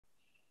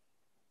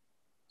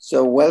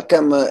So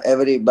welcome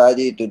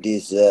everybody to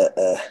this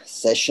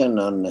session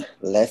on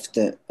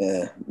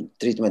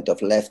treatment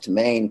of left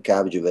main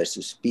CABG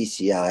versus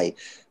PCI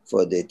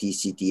for the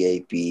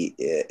TCTAP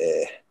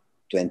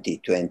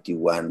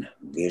 2021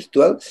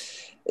 virtual.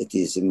 It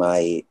is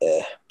my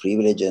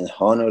privilege and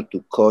honor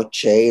to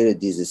co-chair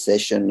this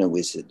session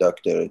with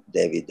Dr.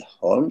 David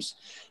Holmes.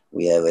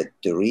 We have a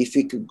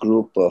terrific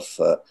group of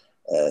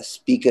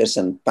speakers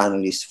and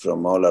panelists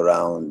from all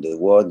around the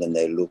world, and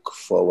I look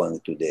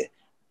forward to the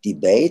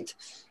debate.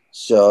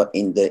 So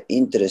in the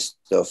interest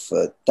of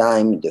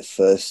time, the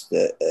first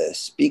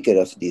speaker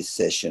of this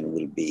session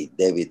will be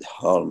David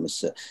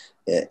Holmes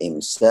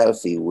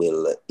himself. He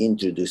will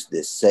introduce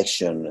this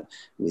section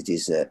with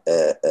his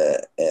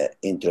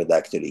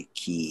introductory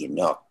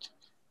keynote.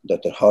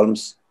 Dr.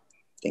 Holmes,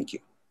 thank you.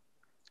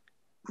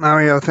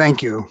 Mario,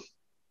 thank you.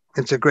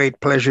 It's a great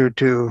pleasure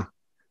to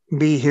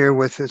be here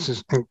with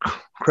this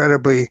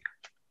incredibly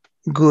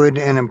good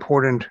and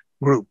important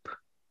group.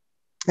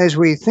 As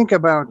we think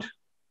about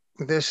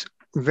this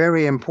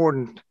very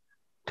important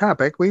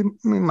topic, we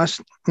must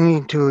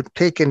need to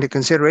take into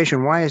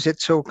consideration, why is it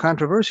so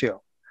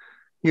controversial?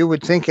 You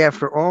would think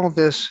after all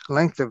this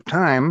length of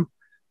time,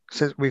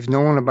 since we've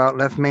known about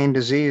left main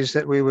disease,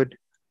 that we would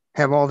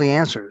have all the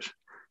answers.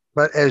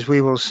 But as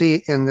we will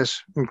see in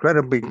this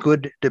incredibly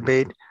good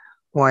debate,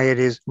 why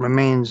it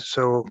remains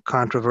so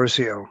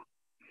controversial.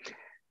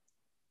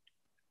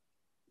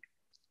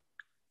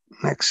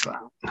 Next slide.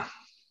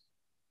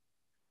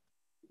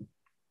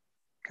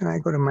 Can I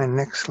go to my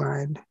next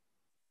slide?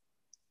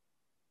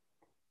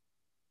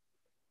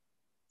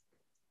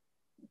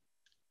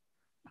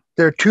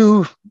 There are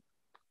two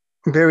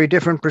very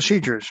different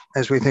procedures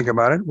as we think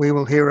about it. We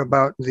will hear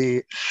about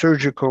the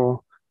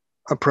surgical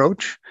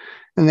approach,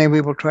 and then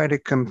we will try to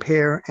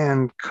compare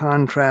and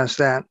contrast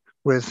that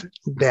with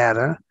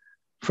data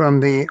from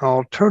the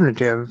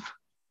alternative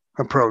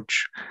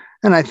approach.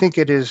 And I think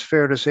it is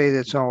fair to say that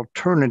it's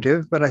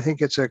alternative, but I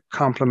think it's a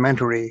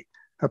complementary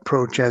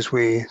approach as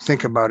we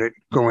think about it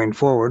going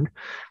forward,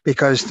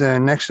 because the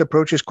next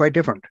approach is quite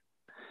different.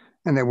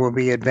 And there will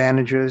be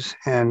advantages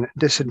and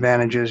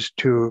disadvantages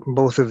to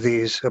both of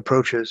these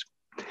approaches.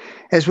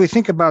 As we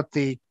think about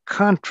the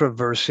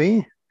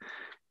controversy,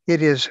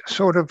 it is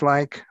sort of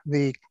like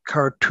the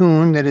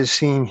cartoon that is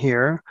seen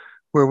here,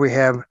 where we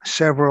have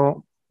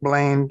several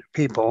blind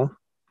people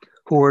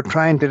who are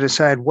trying to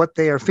decide what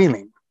they are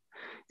feeling.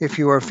 If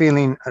you are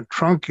feeling a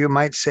trunk, you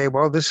might say,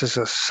 well, this is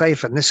a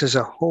siphon, this is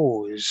a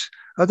hose.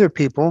 Other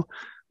people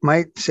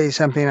might say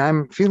something,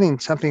 I'm feeling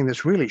something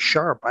that's really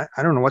sharp.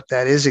 I don't know what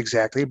that is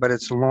exactly, but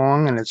it's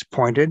long and it's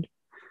pointed.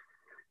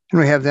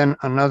 And we have then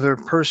another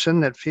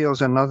person that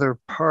feels another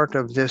part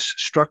of this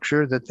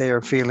structure that they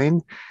are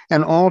feeling.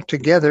 And all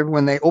together,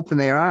 when they open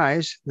their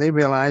eyes, they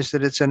realize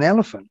that it's an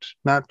elephant,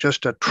 not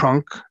just a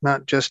trunk,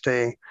 not just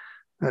a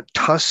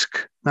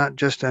tusk, not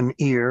just an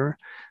ear,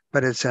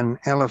 but it's an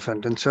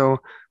elephant. And so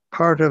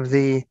part of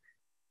the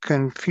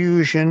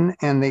confusion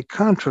and the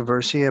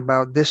controversy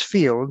about this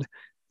field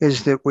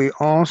is that we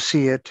all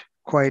see it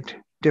quite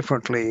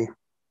differently,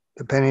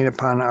 depending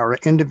upon our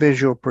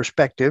individual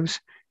perspectives,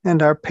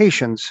 and our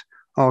patients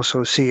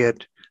also see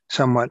it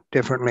somewhat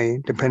differently,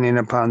 depending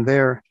upon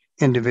their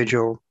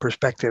individual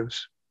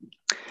perspectives.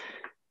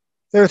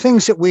 There are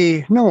things that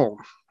we know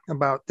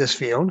about this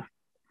field.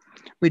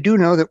 We do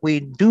know that we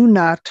do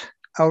not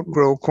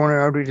outgrow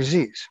coronary artery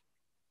disease.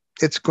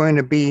 It's going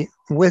to be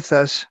with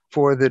us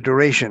for the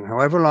duration.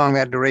 However long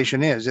that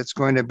duration is, it's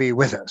going to be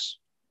with us.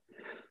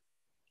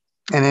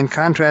 And in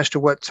contrast to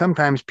what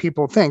sometimes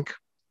people think,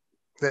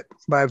 that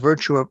by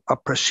virtue of a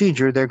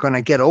procedure, they're going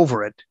to get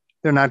over it.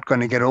 They're not going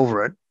to get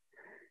over it.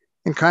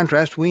 In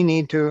contrast, we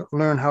need to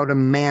learn how to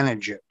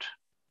manage it.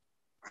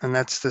 And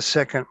that's the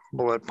second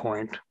bullet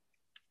point.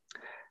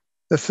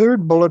 The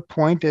third bullet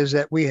point is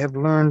that we have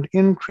learned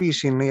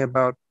increasingly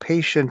about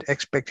patient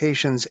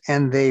expectations,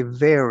 and they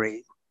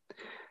vary.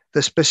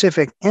 The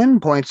specific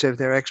endpoints of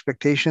their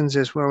expectations,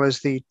 as well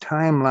as the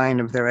timeline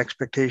of their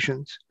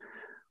expectations.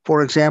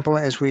 For example,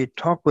 as we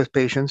talk with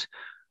patients,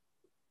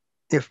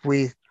 if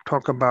we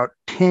talk about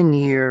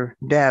 10-year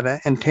data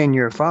and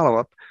 10-year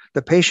follow-up,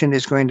 the patient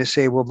is going to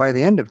say, well, by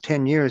the end of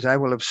 10 years, I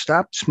will have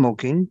stopped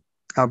smoking,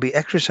 I'll be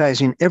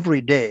exercising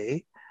every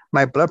day,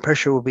 my blood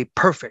pressure will be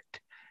perfect,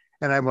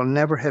 and I will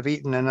never have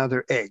eaten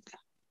another egg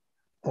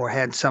or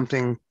had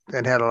something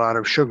that had a lot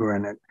of sugar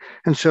in it.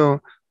 And so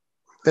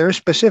their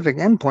specific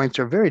endpoints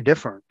are very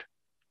different.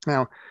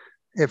 Now,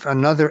 if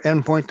another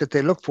endpoint that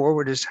they look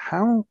forward is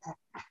how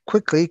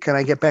quickly can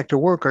I get back to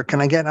work, or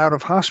can I get out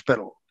of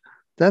hospital,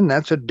 then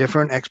that's a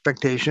different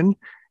expectation,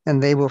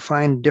 and they will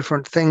find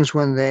different things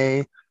when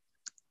they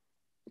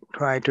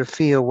try to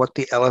feel what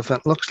the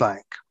elephant looks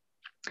like.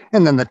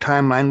 And then the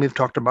timeline we've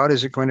talked about,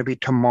 is it going to be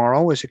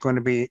tomorrow? Is it going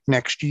to be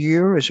next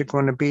year? Is it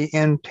going to be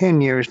in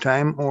 10 years'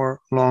 time or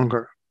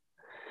longer?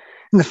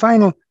 And the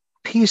final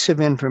piece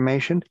of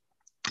information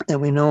that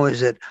we know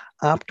is that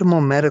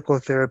optimal medical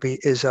therapy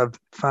is of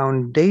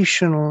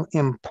foundational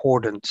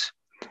importance.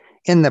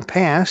 In the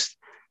past,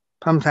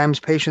 sometimes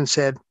patients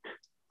said,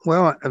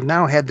 well, I've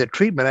now had the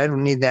treatment. I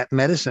don't need that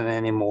medicine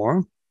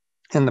anymore.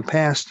 In the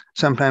past,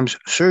 sometimes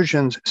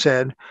surgeons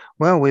said,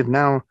 well, we've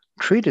now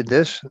treated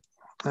this.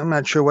 I'm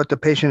not sure what the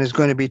patient is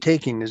going to be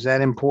taking. Is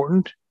that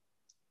important?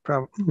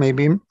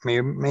 Maybe,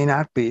 may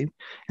not be.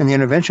 And the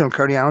interventional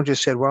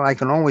cardiologist said, well, I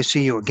can always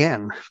see you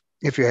again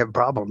if you have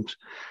problems.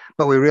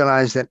 But we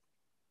realized that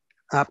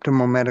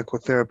optimal medical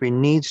therapy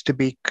needs to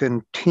be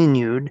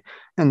continued,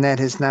 and that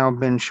has now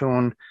been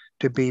shown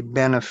to be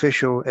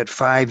beneficial at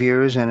 5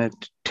 years and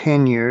at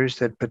 10 years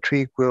that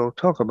Patrick will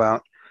talk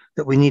about,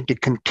 that we need to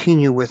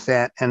continue with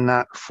that and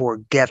not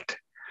forget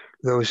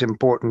those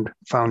important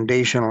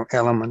foundational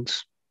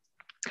elements.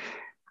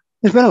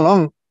 There's been a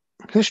long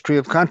history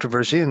of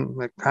controversy, and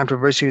the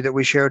controversy that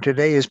we share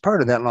today is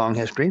part of that long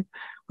history.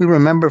 We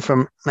remember from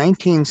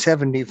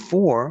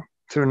 1974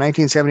 through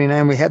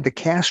 1979, we had the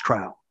CAS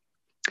trial.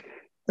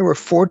 There were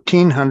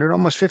 1,400,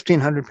 almost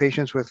 1,500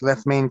 patients with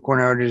left main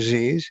coronary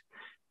disease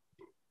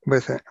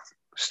with a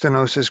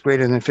stenosis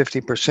greater than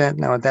 50%.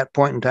 Now, at that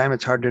point in time,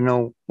 it's hard to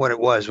know what it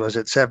was. Was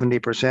it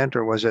 70%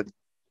 or was it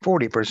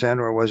 40%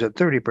 or was it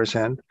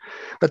 30%?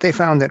 But they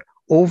found that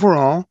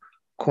overall,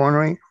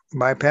 coronary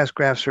bypass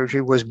graft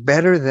surgery was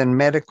better than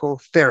medical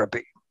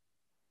therapy.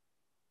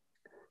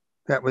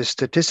 That was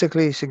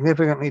statistically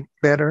significantly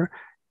better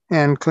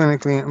and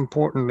clinically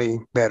importantly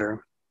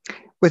better,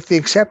 with the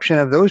exception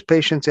of those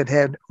patients that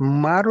had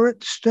moderate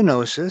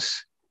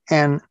stenosis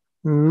and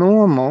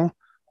normal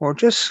or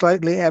just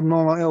slightly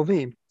abnormal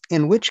LV,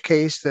 in which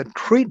case the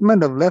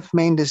treatment of left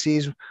main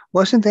disease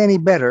wasn't any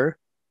better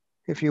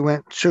if you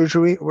went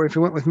surgery or if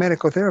you went with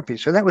medical therapy.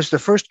 So that was the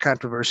first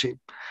controversy.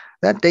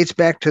 That dates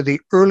back to the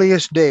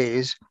earliest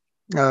days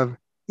of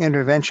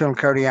interventional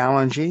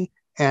cardiology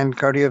and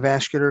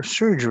cardiovascular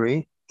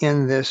surgery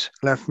in this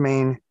left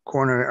main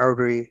coronary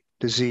artery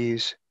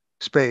disease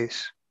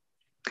space.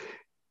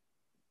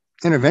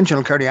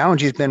 Interventional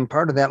cardiology has been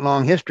part of that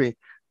long history.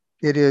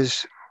 It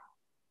is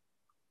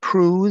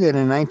true that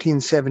in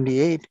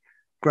 1978,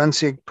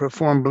 Grunsig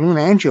performed balloon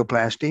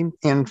angioplasty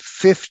in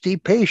 50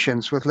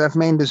 patients with left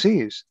main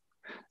disease.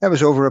 That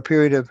was over a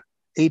period of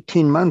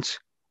 18 months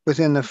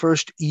within the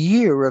first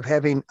year of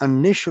having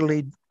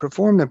initially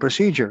performed the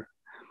procedure.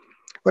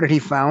 What did he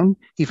found?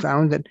 He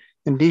found that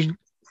indeed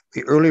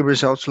the early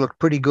results looked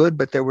pretty good,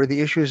 but there were the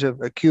issues of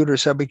acute or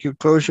subacute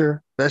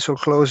closure, vessel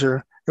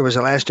closure, there was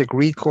elastic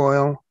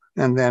recoil,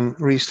 and then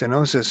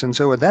restenosis. And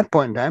so at that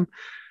point in time,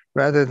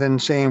 rather than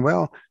saying,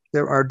 well,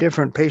 there are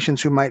different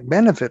patients who might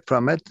benefit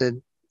from it,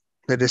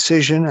 the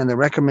decision and the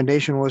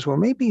recommendation was, well,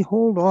 maybe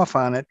hold off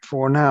on it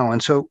for now.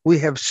 And so we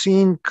have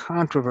seen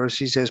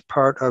controversies as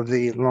part of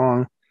the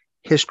long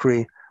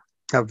history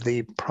of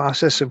the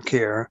process of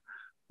care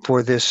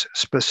for this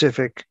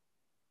specific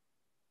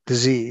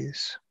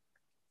disease.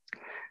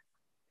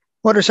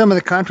 What are some of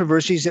the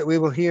controversies that we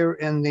will hear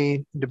in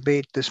the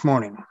debate this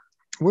morning?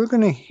 We're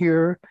going to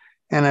hear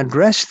and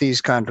address these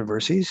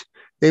controversies.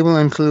 They will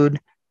include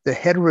the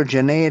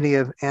heterogeneity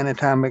of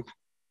anatomic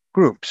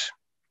groups.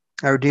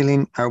 Are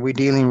we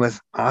dealing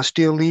with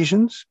osteal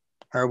lesions?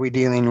 Are we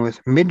dealing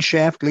with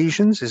midshaft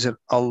lesions? Is it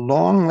a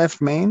long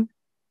left main?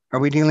 Are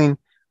we dealing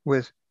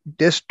with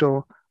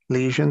distal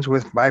lesions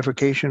with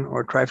bifurcation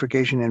or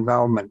trifurcation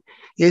involvement?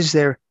 Is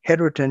there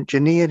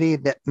heterogeneity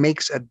that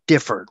makes a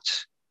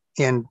difference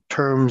in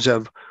terms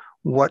of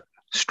what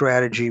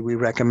strategy we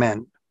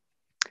recommend?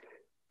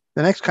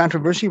 The next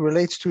controversy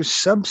relates to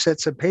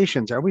subsets of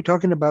patients. Are we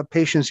talking about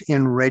patients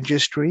in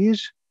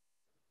registries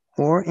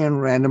or in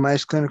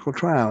randomized clinical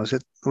trials?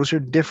 Those are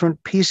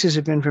different pieces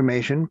of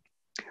information.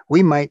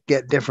 We might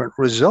get different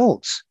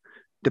results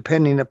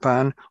depending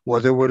upon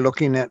whether we're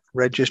looking at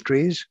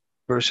registries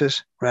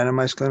versus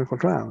randomized clinical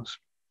trials.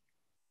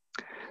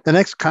 The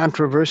next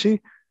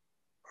controversy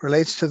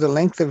relates to the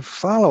length of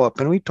follow-up,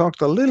 and we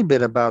talked a little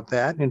bit about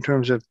that in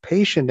terms of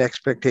patient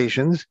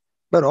expectations,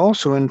 but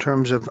also in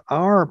terms of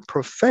our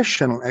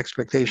professional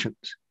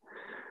expectations.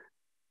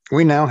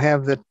 We now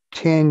have the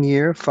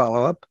 10-year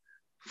follow-up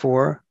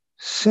for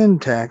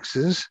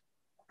syntaxes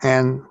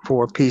and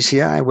for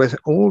PCI with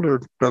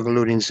older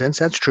drug-eluting stents.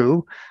 That's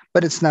true,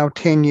 but it's now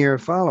 10-year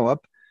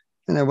follow-up,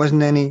 and there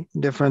wasn't any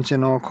difference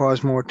in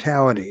all-cause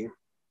mortality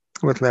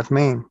with left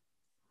main.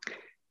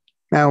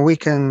 Now, we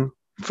can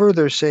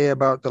further say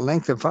about the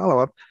length of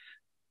follow-up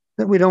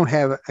that we don't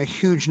have a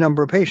huge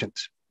number of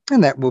patients,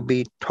 and that will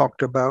be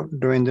talked about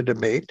during the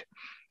debate,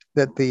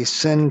 that the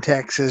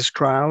syntaxes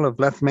trial of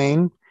left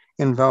main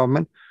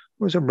involvement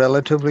was a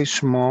relatively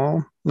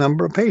small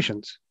number of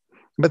patients.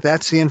 But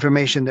that's the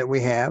information that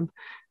we have,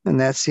 and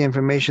that's the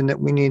information that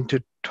we need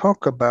to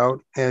talk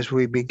about as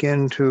we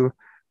begin to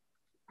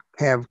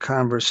have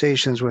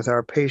conversations with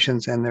our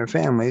patients and their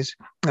families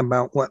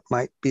about what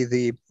might be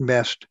the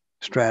best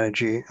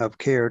strategy of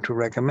care to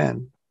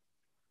recommend.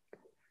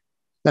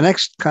 The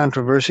next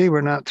controversy,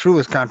 we're not through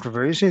with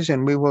controversies,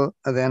 and we will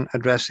then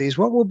address these.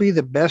 What will be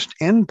the best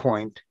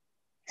endpoint,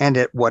 and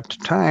at what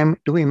time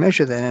do we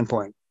measure that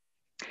endpoint?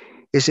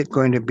 Is it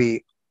going to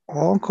be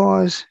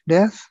all-cause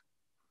death,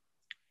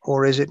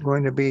 or is it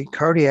going to be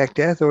cardiac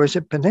death, or is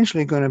it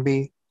potentially going to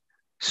be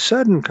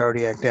sudden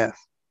cardiac death.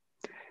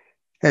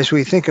 As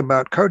we think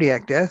about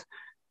cardiac death,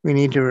 we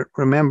need to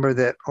remember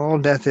that all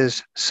death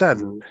is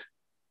sudden.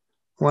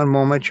 One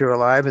moment you're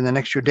alive and the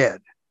next you're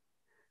dead.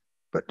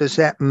 But does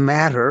that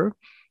matter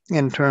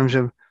in terms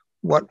of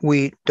what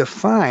we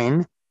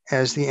define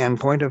as the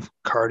endpoint of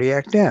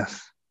cardiac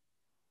death?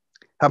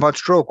 How about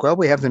stroke? Well,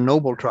 we have the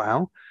NOBLE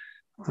trial.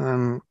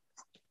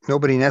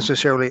 Nobody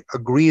necessarily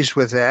agrees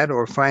with that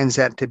or finds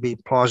that to be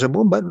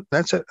plausible, but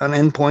that's an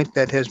endpoint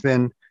that has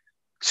been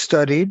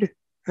studied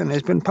and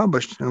has been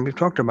published and we've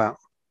talked about.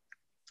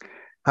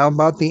 How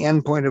about the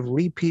endpoint of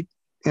repeat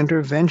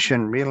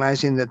intervention,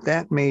 realizing that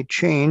that may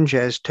change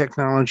as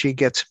technology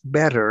gets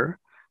better?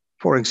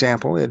 For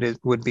example, it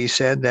would be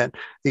said that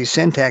the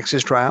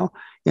Syntaxis trial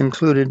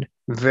included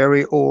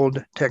very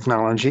old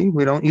technology.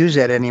 We don't use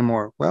that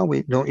anymore. Well,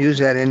 we don't use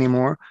that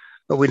anymore,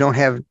 but we don't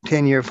have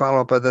 10-year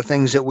follow-up of the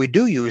things that we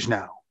do use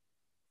now.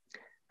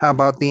 How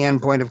about the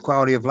endpoint of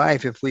quality of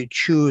life? If we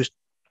choose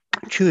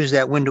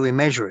that, when do we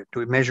measure it? Do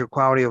we measure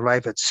quality of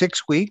life at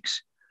 6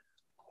 weeks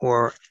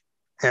or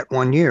at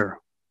 1 year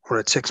or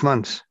at 6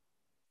 months?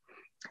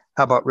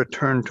 How about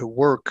return to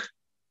work?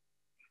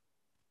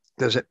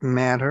 Does it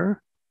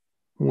matter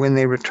when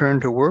they return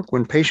to work?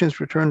 When patients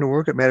return to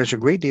work, it matters a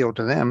great deal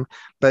to them.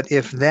 But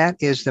if that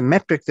is the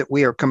metric that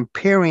we are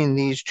comparing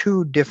these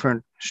two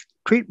different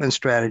treatment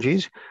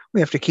strategies, we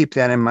have to keep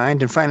that in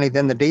mind. And finally,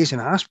 then the days in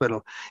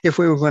hospital. If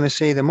we were going to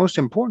say the most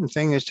important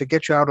thing is to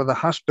get you out of the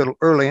hospital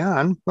early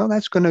on, well,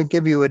 that's going to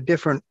give you a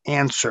different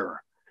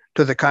answer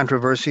to the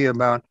controversy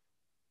about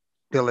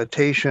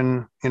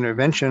dilatation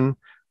intervention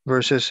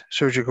versus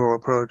surgical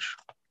approach.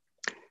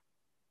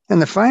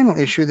 And the final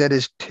issue that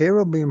is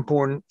terribly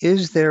important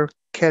is there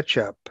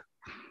catch-up.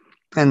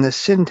 And the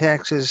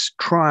Syntaxis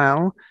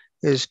trial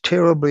is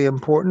terribly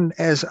important,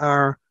 as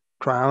are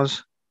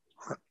trials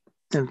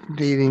in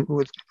dealing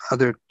with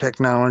other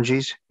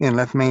technologies in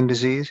left main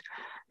disease.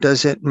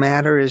 Does it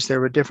matter? Is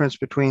there a difference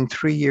between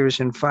 3 years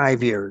and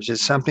 5 years?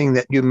 Is something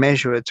that you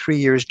measure at 3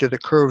 years, do the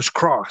curves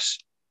cross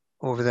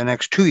over the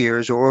next 2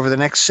 years or over the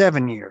next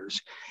 7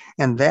 years?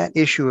 And that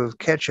issue of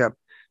catch-up,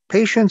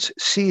 patients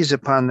seize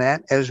upon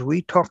that, as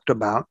we talked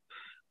about,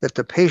 that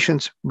the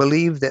patients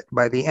believe that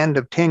by the end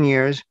of 10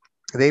 years,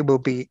 they will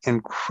be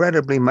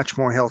incredibly much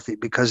more healthy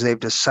because they've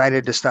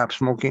decided to stop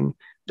smoking,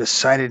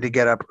 decided to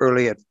get up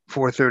early at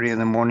 4:30 in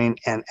the morning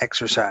and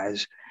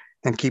exercise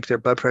and keep their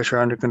blood pressure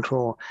under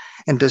control.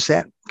 And does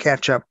that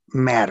catch-up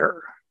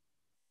matter?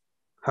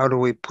 How do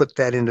we put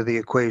that into the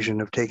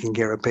equation of taking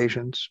care of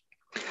patients?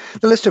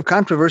 The list of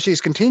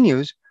controversies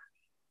continues.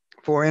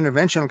 For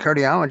interventional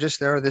cardiologists,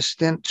 there are the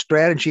stent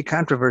strategy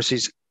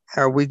controversies.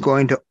 Are we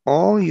going to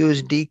all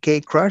use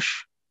DK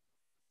crush,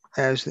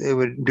 as they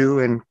would do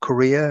in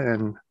Korea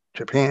and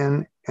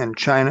Japan and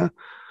China,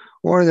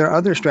 or are there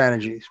other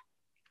strategies?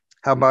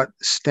 How about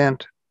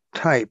stent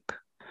type?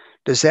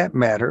 Does that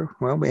matter?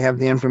 Well, we have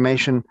the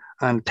information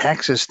on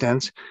Taxus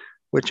stents,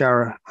 which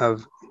are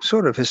of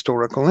sort of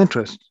historical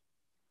interest.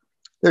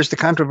 There's the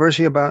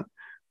controversy about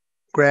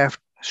graft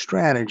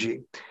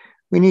strategy.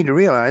 We need to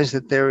realize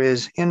that there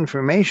is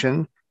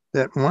information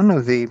that one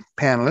of the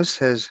panelists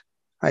has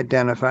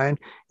identified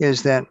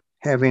is that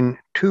having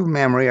 2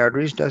 mammary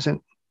arteries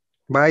doesn't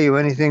buy you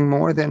anything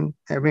more than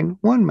having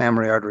 1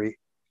 mammary artery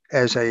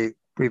as a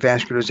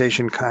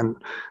revascularization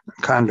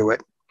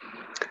conduit.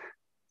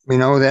 We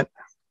know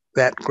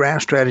that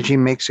graft strategy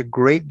makes a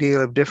great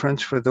deal of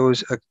difference for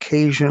those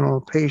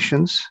occasional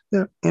patients.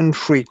 They're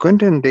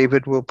infrequent, and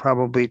David will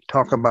probably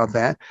talk about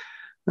that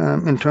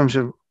in terms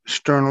of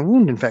sternal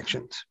wound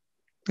infections.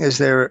 Is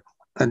there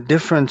a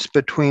difference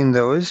between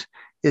those?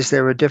 Is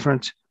there a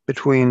difference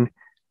between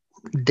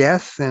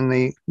death and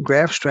the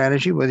graft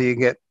strategy, whether you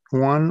get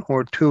 1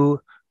 or 2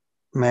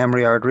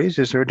 mammary arteries?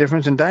 Is there a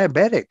difference in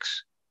diabetics?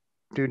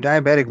 Do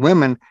diabetic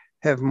women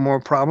have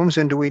more problems,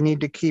 and do we need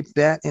to keep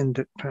that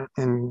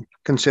in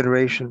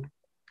consideration?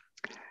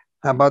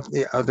 How about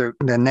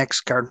the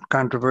next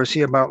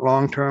controversy about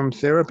long-term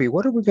therapy?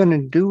 What are we going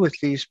to do with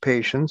these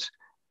patients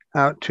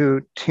out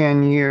to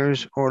 10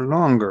 years or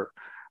longer?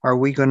 Are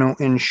we going to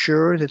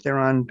ensure that they're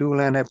on dual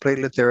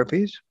antiplatelet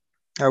therapies?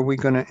 Are we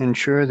going to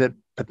ensure that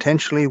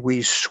potentially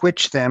we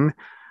switch them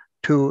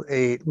to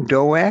a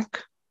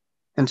DOAC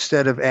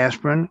instead of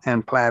aspirin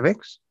and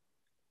Plavix?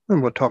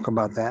 And we'll talk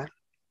about that.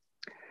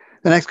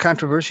 The next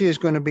controversy is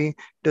going to be,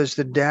 does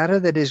the data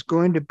that is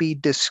going to be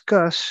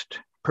discussed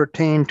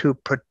pertain to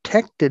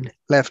protected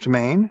left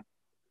main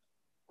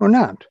or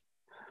not?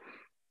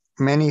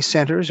 Many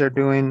centers are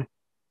doing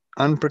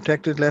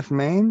unprotected left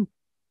main.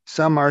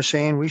 Some are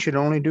saying we should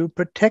only do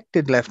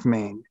protected left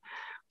main.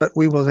 But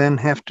we will then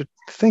have to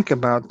think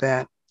about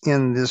that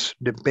in this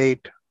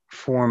debate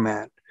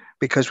format,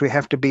 because we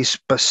have to be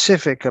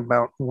specific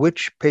about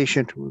which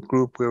patient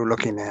group we're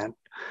looking at.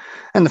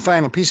 And the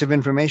final piece of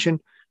information,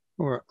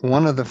 or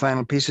one of the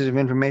final pieces of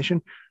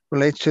information,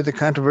 relates to the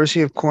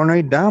controversy of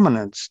coronary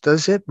dominance.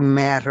 Does it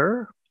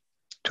matter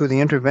to the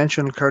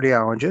interventional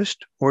cardiologist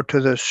or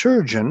to the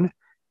surgeon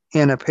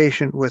in a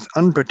patient with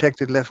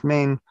unprotected left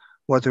main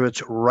whether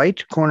it's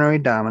right coronary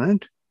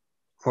dominant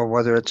or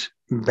whether it's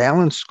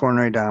balanced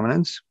coronary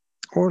dominance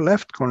or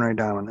left coronary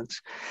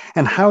dominance.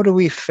 And how do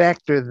we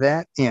factor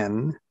that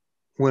in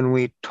when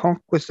we talk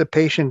with the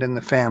patient and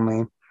the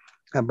family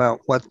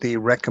about what the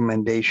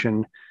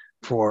recommendation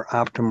for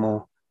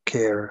optimal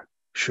care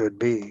should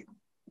be?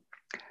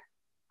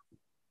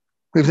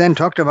 We've then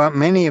talked about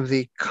many of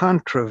the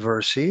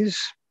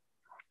controversies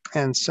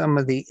and some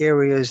of the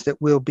areas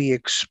that will be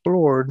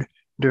explored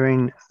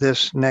during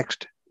this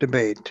next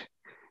debate,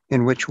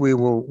 in which we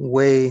will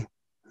weigh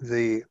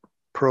the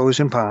pros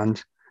and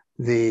cons,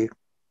 the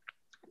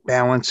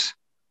balance,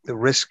 the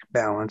risk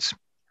balance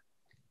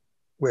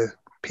with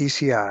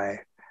PCI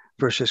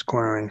versus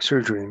coronary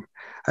surgery.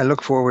 I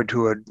look forward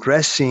to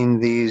addressing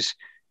these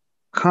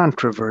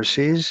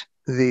controversies,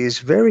 these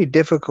very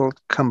difficult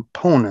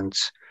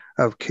components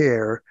of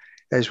care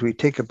as we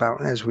talk about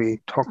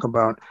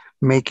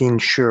making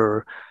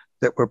sure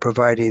that we're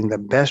providing the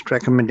best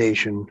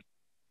recommendation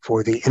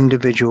for the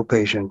individual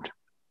patient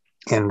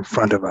in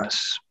front of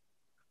us.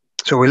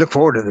 So we look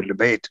forward to the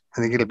debate.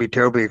 I think it'll be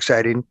terribly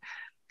exciting.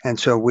 And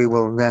so we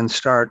will then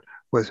start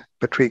with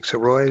Patrick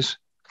Serruys,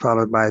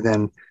 followed by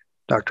then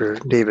Dr.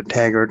 David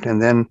Taggart,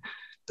 and then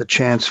the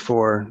chance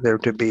for there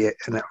to be a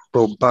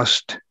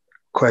robust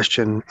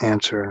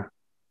question-answer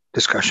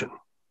discussion.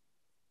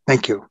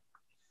 Thank you.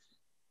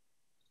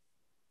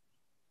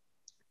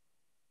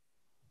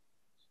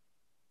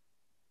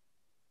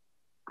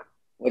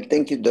 Well,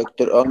 thank you,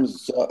 Dr.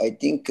 Holmes. So I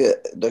think,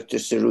 Dr.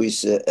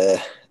 Serruys, I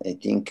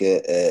think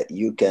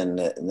you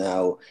can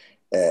now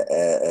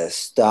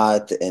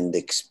start and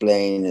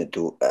explain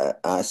to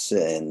us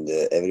and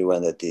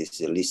everyone that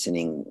is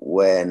listening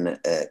when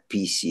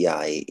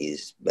PCI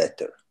is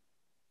better.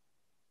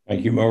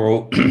 Thank you,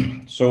 Mauro.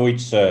 So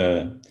it's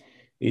a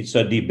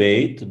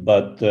debate,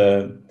 but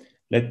allow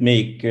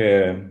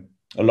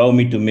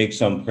me to make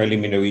some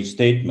preliminary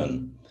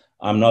statement.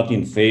 I'm not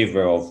in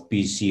favor of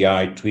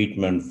PCI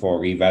treatment for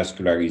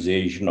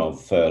revascularization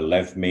of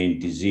left main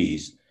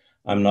disease.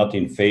 I'm not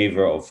in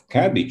favor of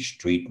CABG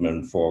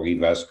treatment for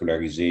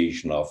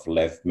revascularization of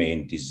left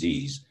main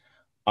disease.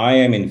 I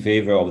am in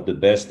favor of the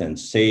best and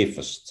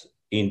safest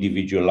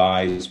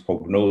individualized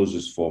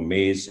prognosis for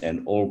MACE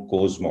and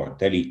all-cause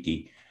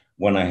mortality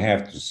when I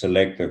have to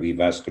select a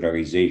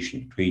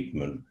revascularization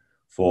treatment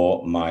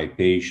for my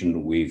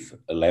patient with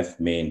left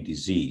main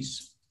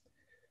disease.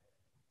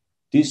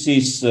 This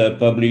is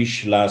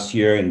published last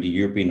year in the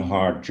European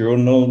Heart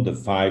Journal, the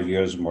 5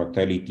 years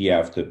mortality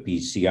after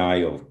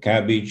PCI of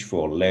CABG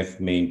for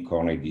left main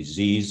coronary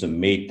disease, a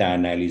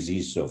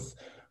meta-analysis of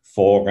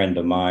 4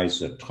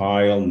 randomized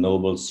trial,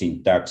 Noble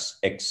Syntax,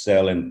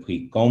 Excel, and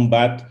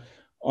pre-combat.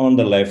 On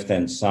the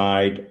left-hand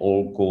side,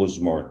 all-cause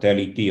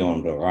mortality.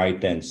 On the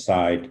right-hand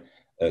side,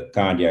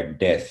 cardiac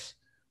death.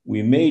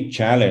 We may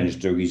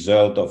challenge the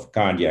result of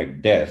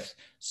cardiac death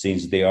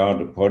since they are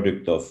the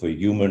product of a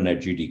human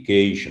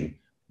adjudication,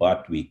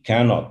 but we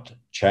cannot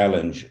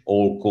challenge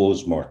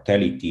all-cause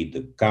mortality.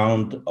 The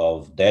count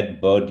of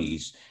dead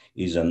bodies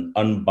is an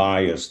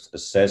unbiased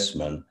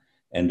assessment,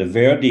 and the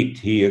verdict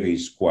here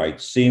is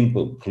quite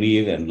simple,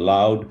 clear, and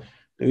loud.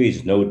 There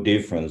is no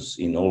difference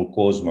in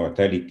all-cause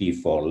mortality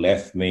for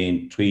left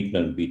main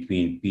treatment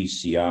between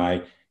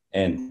PCI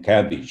and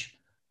CABG.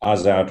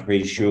 Hazard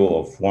ratio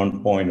of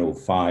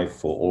 1.05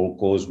 for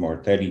all-cause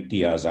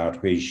mortality, hazard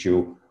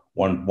ratio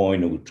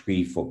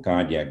 1.03 for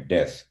cardiac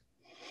death.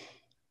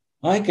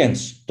 I can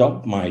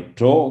stop my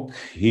talk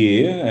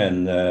here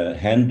and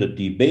end the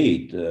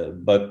debate,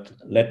 but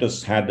let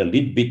us add a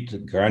little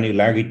bit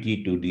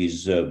granularity to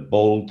this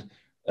bold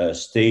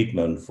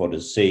statement for the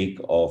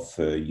sake of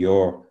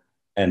your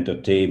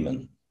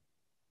entertainment.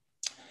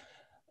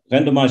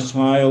 Randomized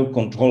trial,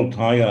 controlled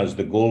trial is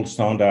the gold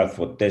standard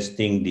for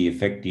testing the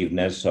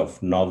effectiveness of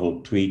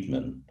novel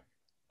treatment.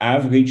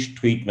 Average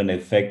treatment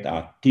effects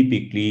are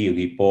typically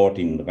reported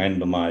in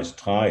randomized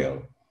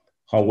trial.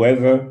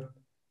 However,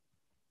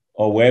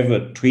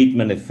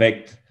 treatment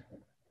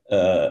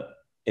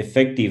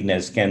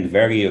effectiveness can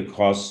vary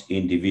across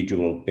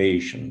individual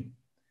patients.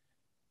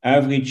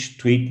 Average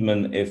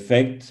treatment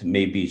effect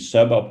may be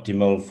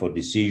suboptimal for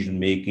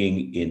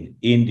decision-making in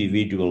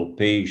individual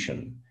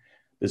patients.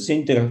 The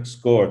Syntax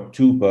score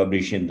 2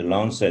 published in The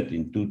Lancet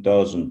in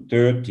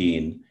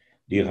 2013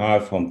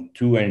 derived from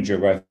 2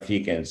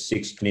 angiographic and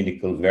 6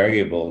 clinical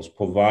variables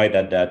provide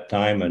at that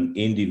time an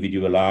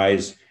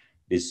individualized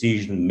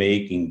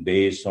decision-making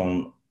based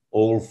on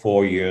all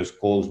 4 years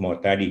cause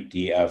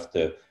mortality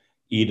after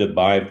either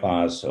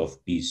bypass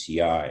of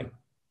PCI.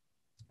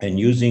 And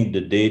using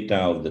the data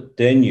of the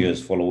 10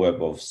 years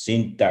follow-up of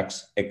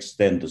Syntax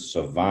extended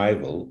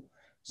survival,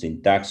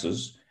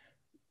 Syntaxes,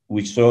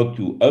 we sought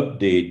to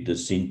update the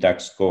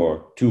Syntax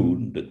score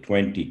to the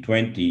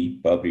 2020,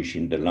 published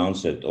in The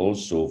Lancet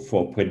also,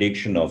 for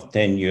prediction of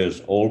 10 years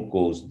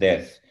all-cause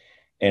death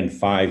and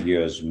 5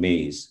 years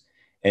MACE,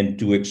 and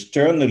to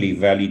externally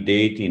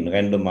validate in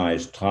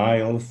randomized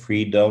trial,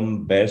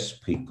 Freedom,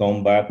 BEST,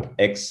 pre-combat,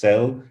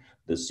 Excel,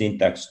 the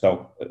Syntax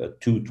 2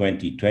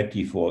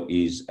 2020 for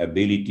its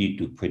ability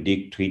to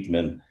predict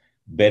treatment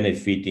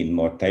benefit in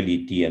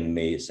mortality and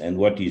MACE. And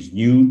what is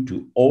new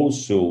to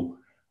also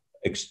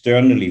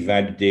externally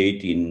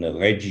validate in a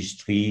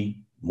registry,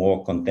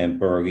 more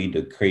contemporary,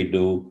 the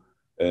Credo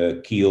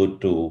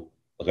Kyoto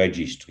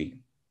registry.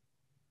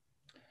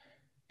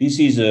 This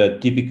is a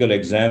typical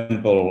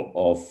example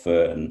of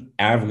an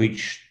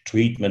average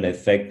treatment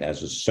effect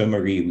as a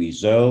summary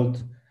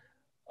result.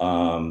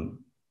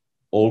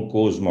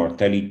 All-cause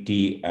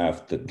mortality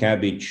after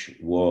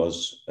CABG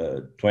was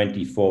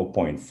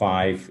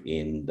 24.5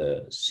 in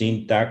the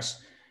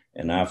syntax,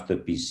 and after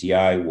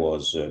PCI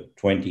was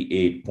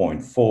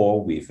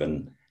 28.4 with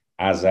an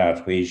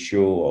hazard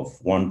ratio of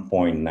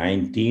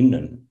 1.19,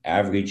 an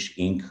average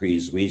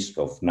increased risk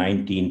of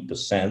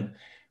 19%,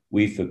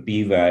 with a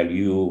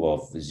p-value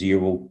of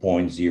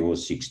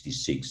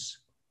 0.066.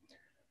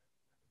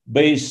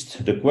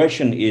 The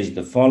question is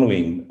the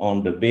following: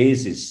 on the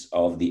basis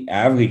of the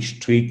average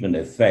treatment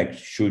effect,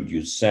 should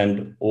you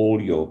send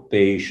all your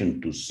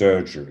patients to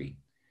surgery?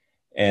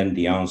 And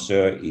the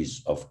answer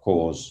is, of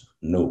course,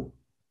 no.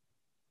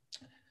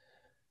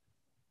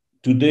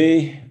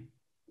 Today,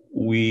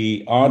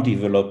 we are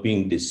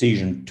developing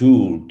decision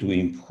tool to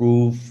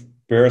improve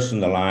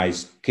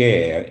personalized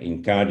care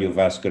in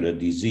cardiovascular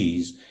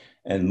disease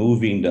and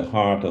moving the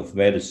heart of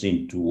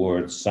medicine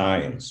towards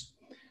science.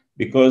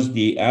 Because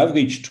the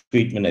average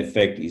treatment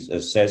effect is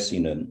assessed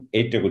in an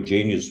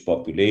heterogeneous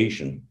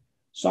population,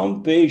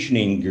 some patients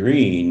in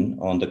green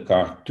on the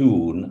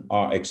cartoon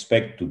are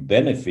expected to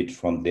benefit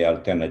from the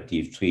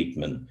alternative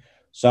treatment.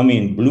 Some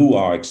in blue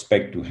are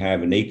expected to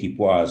have an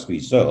equipoise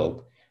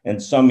result,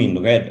 and some in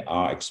red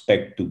are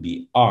expected to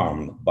be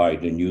harmed by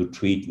the new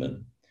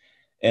treatment.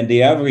 And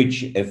the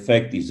average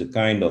effect is a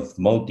kind of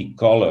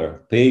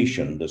multicolor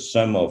patient, the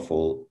sum of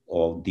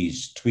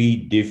these three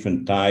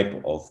different types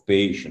of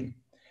patients.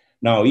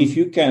 Now, if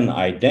you can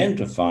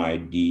identify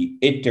the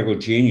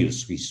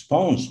heterogeneous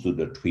response to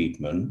the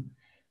treatment,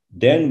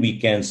 then we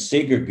can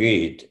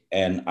segregate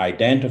and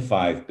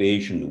identify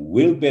patients who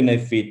will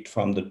benefit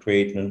from the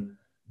treatment,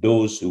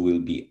 those who will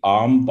be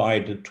harmed by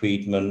the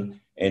treatment,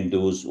 and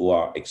those who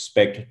are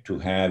expected to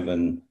have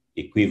an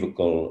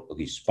equivocal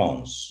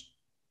response.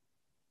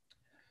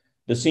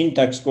 The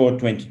syntax score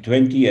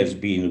 2020 has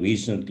been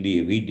recently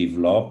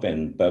redeveloped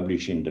and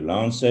published in The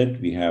Lancet.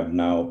 We have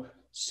now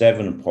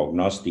 7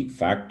 prognostic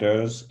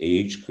factors: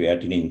 age,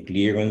 creatinine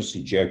clearance,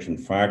 ejection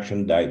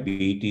fraction,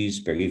 diabetes,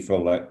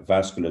 peripheral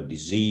vascular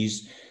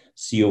disease,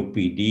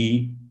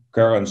 COPD,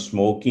 current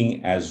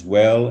smoking, as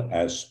well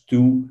as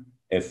 2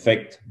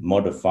 effect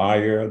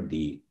modifier,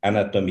 the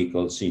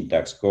anatomical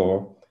syntax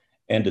score,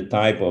 and the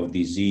type of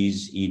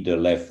disease, either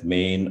left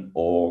main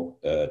or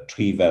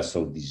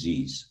 3-vessel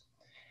disease.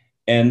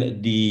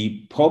 And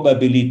the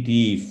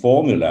probability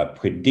formula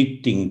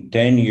predicting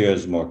 10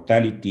 years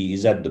mortality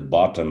is at the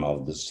bottom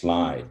of the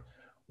slide.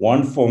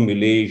 One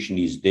formulation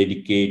is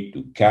dedicated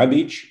to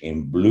CABG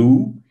in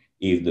blue,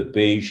 if the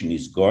patient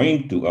is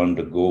going to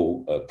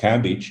undergo a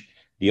CABG.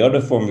 The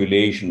other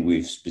formulation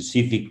with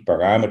specific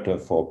parameter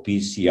for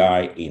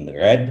PCI in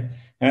red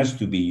has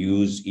to be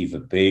used if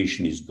a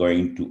patient is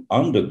going to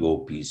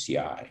undergo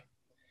PCI.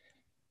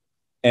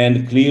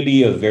 And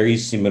clearly a very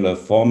similar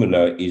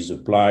formula is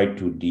applied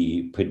to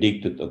the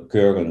predicted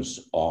occurrence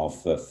of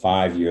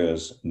 5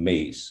 years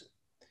MACE.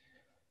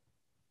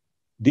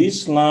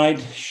 This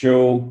slide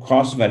shows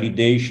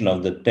cross-validation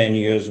of the 10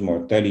 years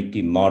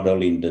mortality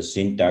model in the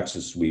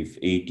syntaxes with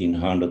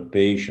 1,800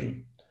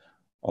 patients.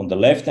 On the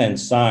left-hand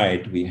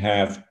side, we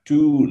have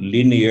 2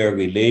 linear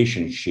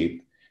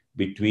relationships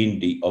between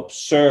the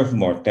observed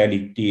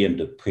mortality and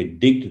the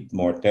predicted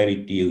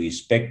mortality,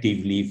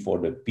 respectively, for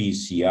the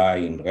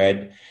PCI in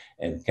red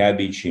and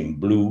CABG in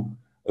blue,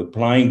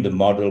 applying the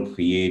model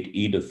created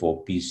either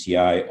for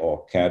PCI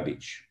or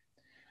CABG.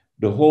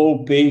 The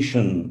whole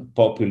patient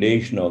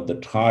population of the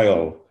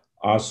trial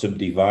are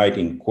subdivided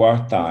in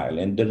quartile,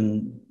 and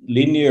the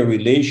linear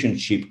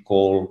relationship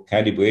called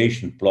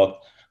calibration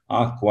plot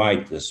are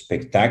quite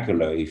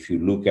spectacular if you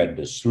look at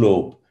the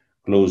slope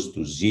close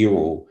to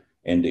 0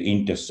 and the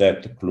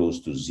intercept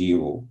close to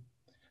 0.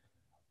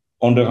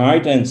 On the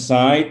right-hand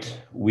side,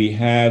 we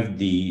have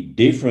the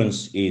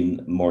difference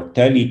in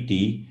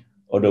mortality,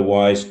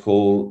 otherwise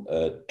called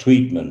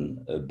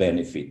treatment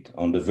benefit.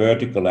 On the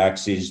vertical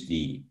axis,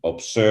 the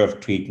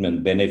observed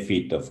treatment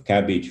benefit of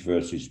CABG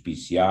versus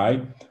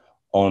PCI.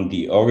 On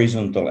the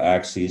horizontal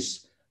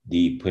axis,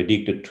 the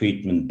predicted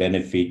treatment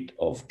benefit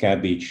of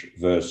CABG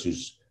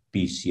versus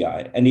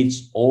PCI. And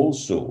it's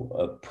also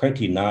a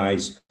pretty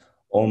nice,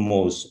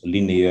 almost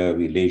linear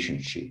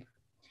relationship.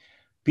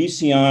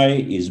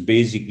 PCI is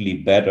basically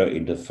better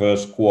in the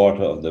first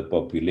quarter of the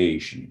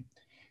population.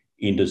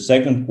 In the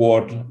second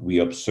quarter, we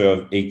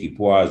observe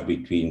equipoise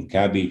between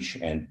CABG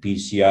and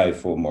PCI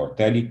for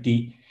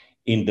mortality.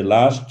 In the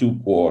last 2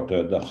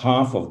 quarters, the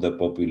half of the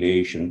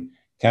population,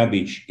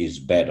 CABG is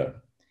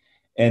better.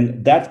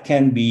 And that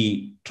can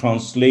be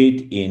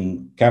translated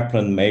in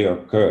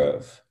Kaplan-Meier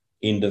curve.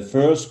 In the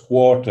first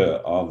quarter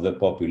of the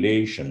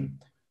population,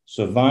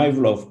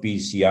 survival of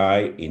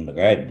PCI in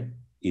red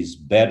is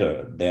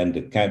better than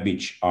the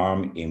CABG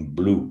arm in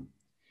blue.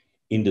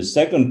 In the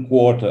second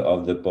quarter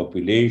of the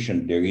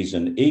population, there is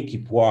an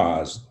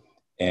equipoise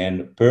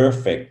and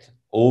perfect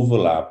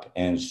overlap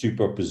and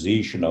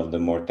superposition of the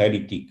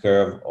mortality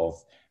curve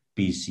of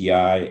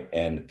PCI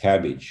and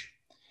CABG.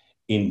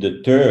 In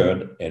the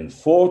third and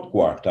fourth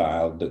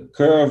quartile, the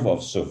curve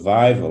of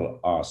survival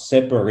are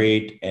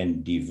separate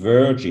and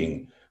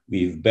diverging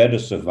with better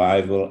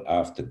survival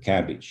after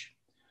CABG.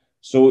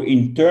 So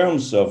in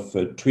terms of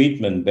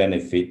treatment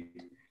benefit,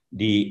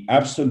 the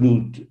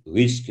absolute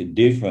risk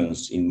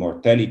difference in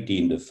mortality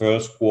in the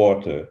first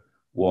quarter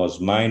was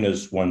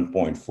minus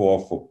 1.4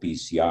 for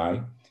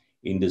PCI.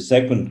 In the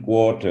second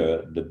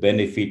quarter, the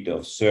benefit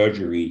of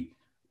surgery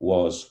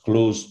was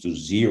close to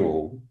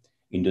 0.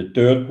 In the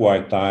third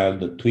quartile,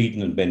 the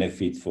treatment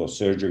benefit for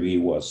surgery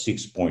was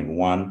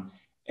 6.1.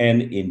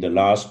 And in the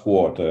last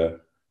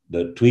quarter,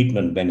 the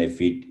treatment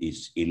benefit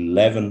is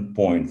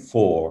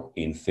 11.4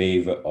 in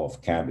favor of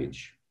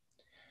CABG.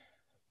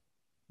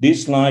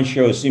 This slide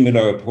shows a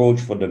similar approach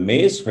for the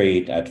MACE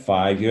rate at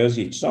 5 years.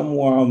 It's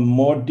somewhat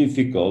more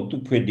difficult to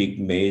predict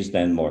MACE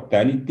than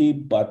mortality,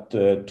 but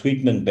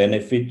treatment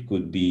benefit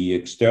could be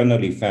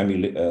externally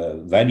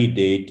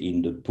validated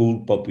in the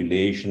pooled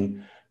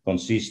population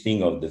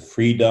consisting of the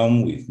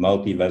freedom with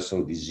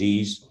multivessel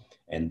disease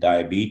and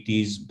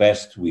diabetes,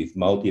 best with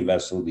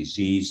multivessel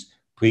disease,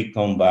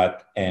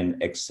 pre-combat,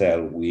 and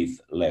excel with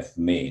left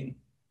main.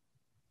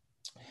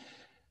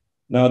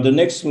 Now, the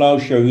next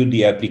slide shows you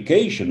the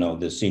application of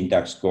the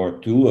Syntax Score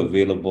 2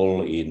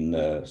 available in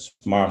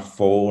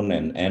smartphone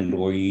and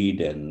Android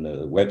and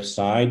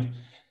website.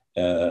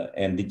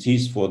 And it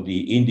is for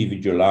the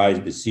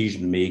individualized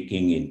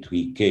decision-making in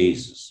 3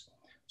 cases.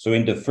 So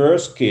in the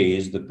first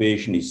case, the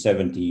patient is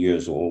 70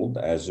 years old,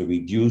 has a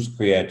reduced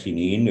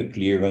creatinine, a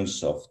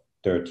clearance of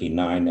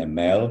 39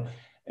 ml,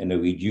 and a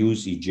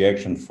reduced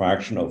ejection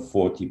fraction of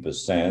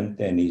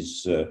 40%, and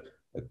is a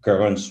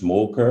current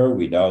smoker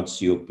without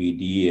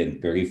COPD and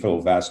peripheral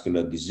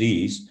vascular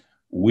disease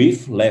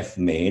with left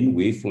main,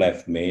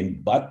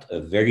 but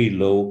a very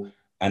low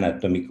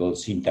anatomical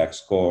Syntax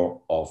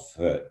score of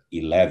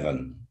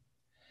 11.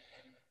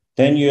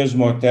 10 years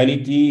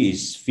mortality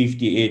is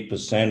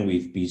 58%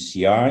 with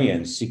PCI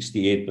and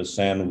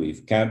 68%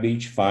 with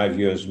CABG. 5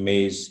 years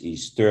MACE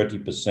is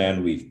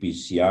 30% with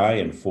PCI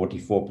and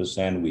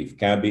 44% with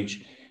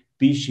CABG.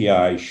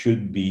 PCI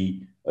should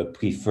be a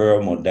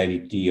preferred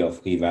modality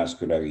of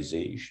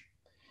revascularization.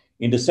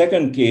 In the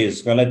second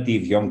case,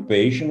 relative young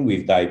patient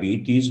with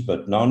diabetes,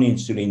 but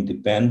non-insulin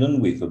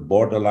dependent with a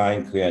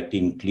borderline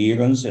creatine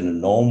clearance and a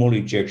normal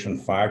ejection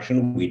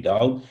fraction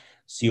without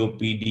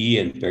COPD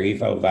and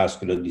peripheral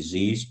vascular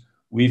disease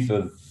with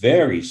a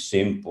very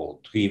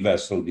simple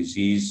 3-vessel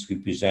disease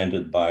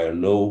represented by a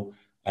low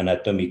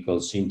anatomical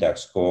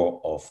Syntax score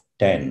of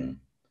 10.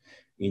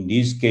 In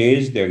this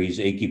case, there is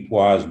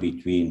equipoise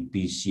between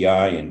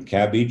PCI and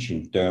CABG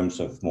in terms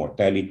of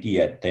mortality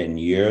at 10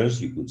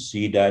 years. You could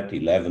see that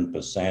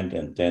 11%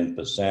 and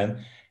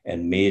 10%,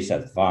 and MACE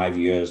at 5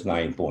 years,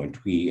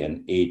 9.3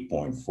 and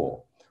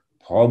 8.4.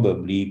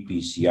 Probably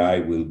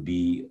PCI will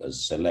be a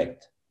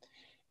select.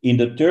 In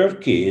the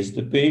third case,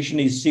 the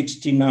patient is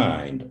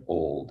 69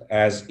 old,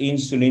 has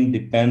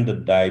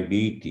insulin-dependent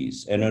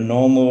diabetes and a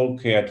normal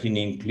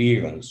creatinine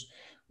clearance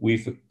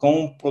with a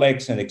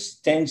complex and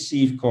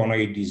extensive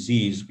coronary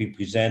disease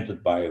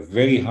represented by a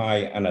very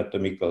high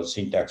anatomical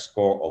Syntax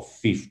score of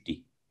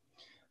 50.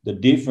 The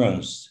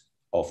difference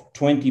of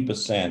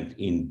 20%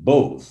 in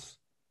both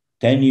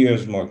 10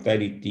 years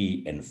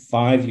mortality and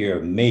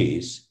 5-year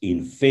MACE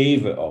in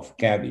favor of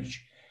CABG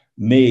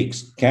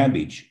makes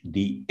CABG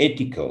the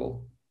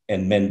ethical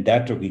and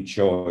mandatory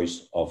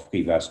choice of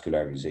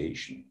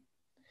revascularization.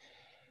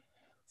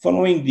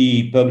 Following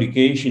the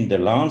publication in The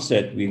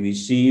Lancet, we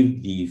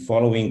received the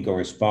following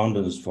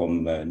correspondence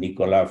from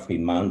Nicolas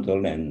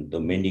Fremantle and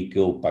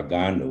Domenico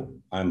Pagano.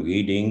 I'm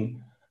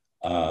reading,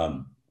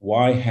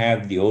 why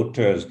have the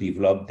authors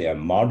developed their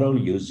model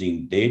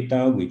using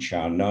data which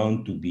are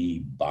known to be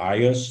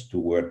biased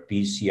toward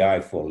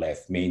PCI for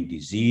left main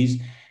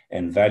disease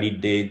and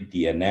validate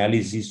the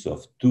analysis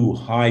of 2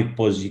 high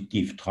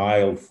positive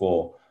trials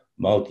for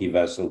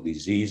multivessel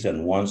disease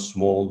and 1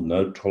 small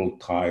neutral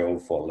trial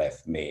for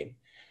left main?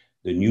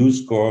 The new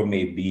score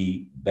may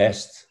be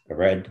best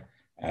read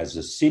as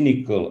a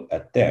cynical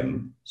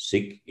attempt,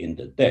 sick in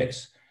the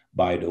text,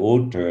 by the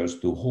authors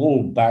to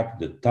hold back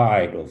the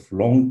tide of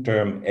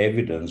long-term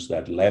evidence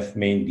that left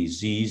main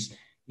disease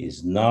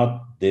is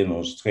not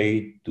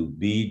demonstrated to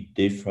be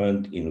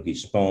different in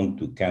response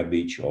to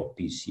CABG or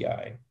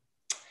PCI.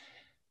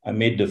 I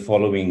made the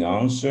following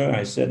answer.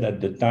 I said at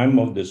the time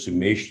of the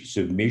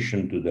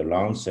submission to the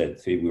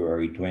Lancet,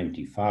 February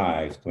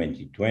 25,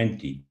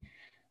 2020,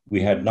 we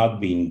had not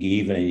been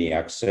given any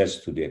access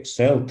to the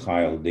Excel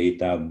trial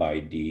data by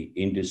the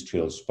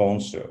industrial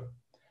sponsor.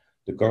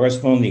 The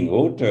corresponding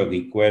author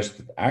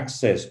requested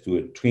access to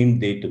a trim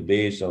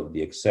database of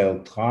the Excel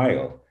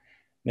trial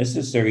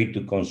necessary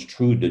to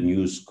construe the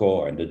new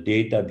score, and the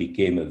data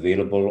became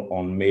available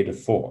on May the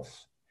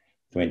 4th,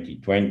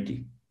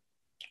 2020.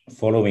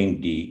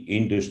 following the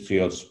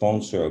industrial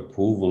sponsor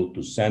approval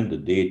to send the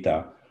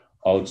data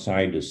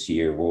outside the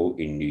CRO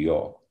in New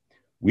York.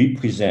 We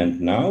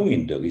present now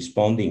in the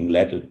responding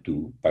letter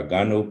to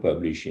Pagano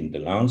published in The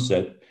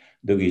Lancet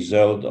the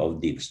result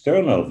of the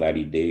external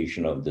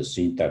validation of the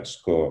syntax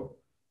score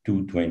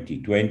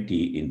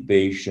 2020 in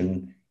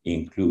patients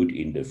included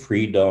in the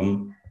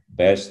Freedom,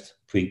 BEST,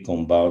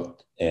 Pre-Combat,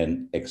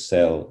 and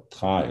Excel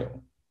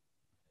trial.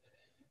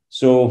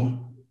 So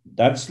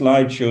that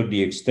slide showed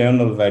the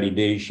external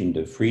validation,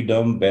 the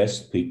Freedom,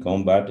 BEST,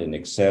 Pre-Combat, and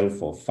Excel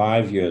for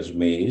 5 years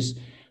MACE,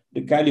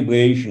 the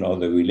calibration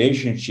of the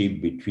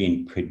relationship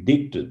between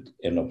predicted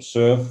and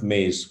observed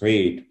MACE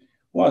rate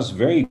was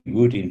very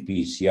good in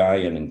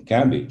PCI and in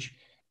CABG,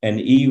 and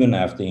even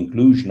after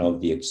inclusion of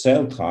the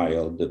Excel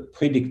trial, the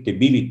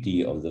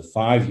predictability of the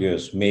 5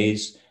 years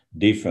MACE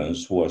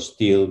difference was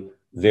still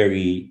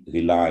very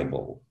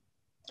reliable.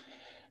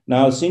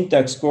 Now,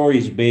 syntax score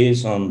is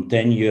based on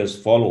 10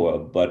 years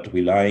follow-up, but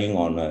relying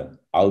on an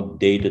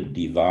outdated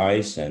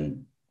device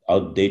and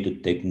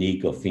outdated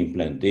technique of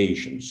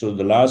implantation. So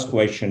the last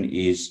question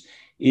is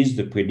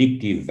the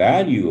predictive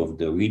value of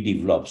the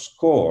redeveloped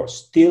score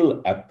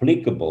still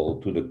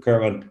applicable to the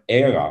current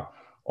era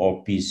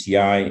of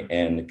PCI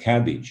and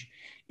CABG?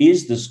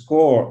 Is the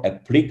score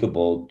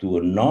applicable to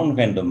a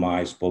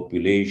non-randomized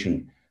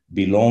population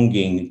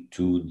belonging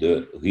to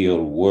the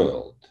real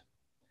world?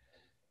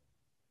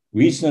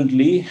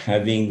 Recently,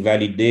 having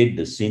validated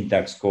the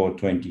syntax score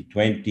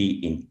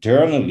 2020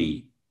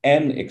 internally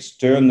and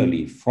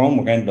externally from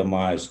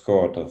randomized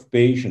cohort of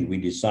patients, we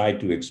decide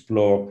to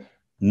explore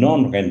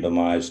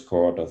non-randomized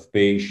cohort of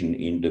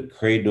patients in the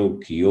Credo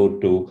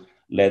Kyoto,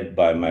 led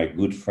by my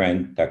good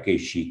friend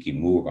Takeshi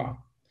Kimura.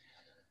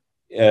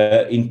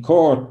 In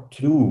cohort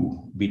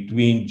 2,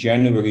 between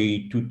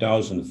January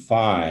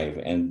 2005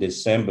 and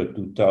December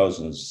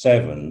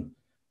 2007,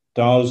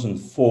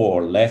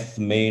 1,004 left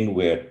main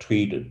were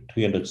treated,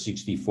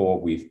 364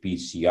 with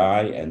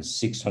PCI and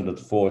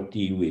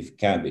 640 with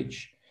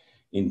CABG.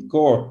 In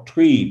cohort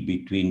 3,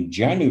 between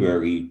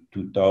January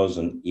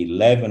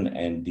 2011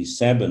 and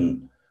December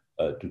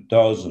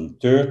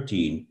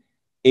 2013,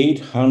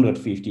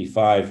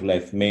 855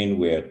 left main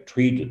were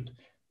treated,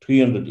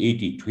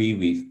 383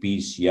 with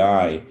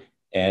PCI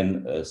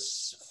and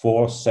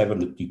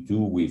 472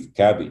 with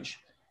CABG.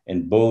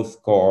 And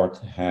both cohorts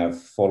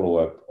have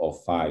follow-up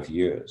of 5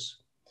 years.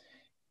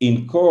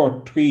 In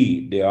cohort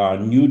 3, there are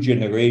new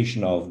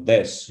generation of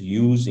DES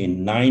used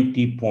in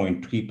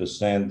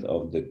 90.3%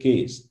 of the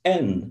case,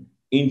 and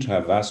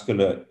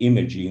intravascular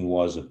imaging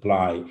was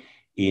applied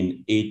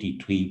in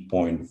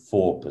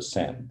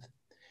 83.4%.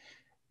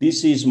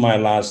 This is my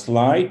last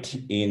slide.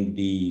 In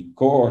the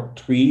cohort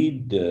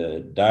 3, the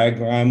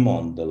diagram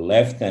on the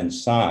left-hand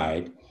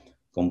side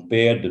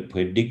compared the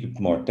predicted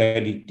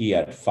mortality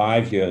at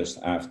 5 years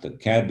after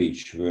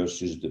CABG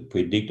versus the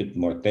predicted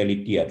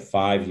mortality at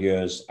 5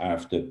 years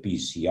after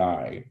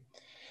PCI.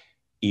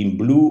 In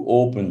blue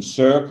open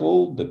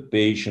circle, the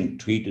patient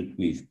treated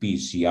with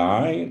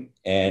PCI,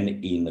 and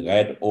in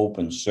red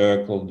open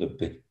circle,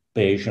 the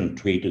patient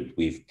treated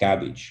with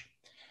CABG.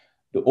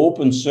 The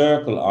open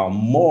circle are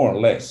more or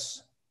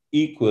less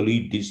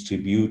equally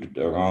distributed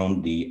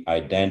around the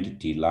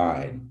identity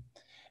line.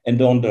 And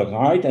on the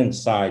right-hand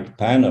side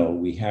panel,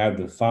 we have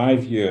the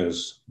 5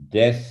 years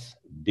death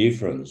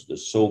difference, the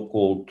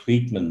so-called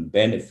treatment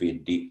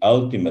benefit, the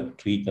ultimate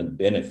treatment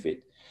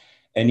benefit.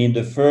 And in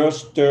the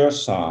first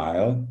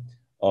tercile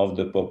of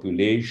the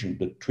population,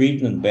 the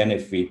treatment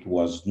benefit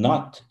was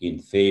not in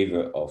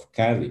favor of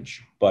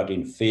CABG, but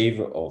in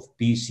favor of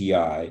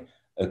PCI,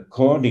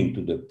 according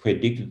to the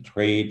predicted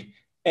rate.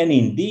 And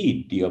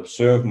indeed, the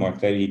observed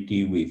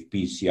mortality with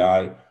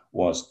PCI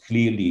was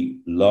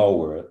clearly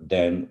lower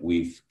than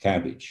with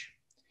CABG.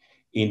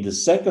 In the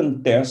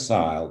second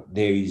tercile,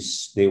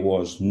 there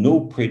was no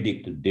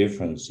predicted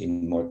difference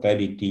in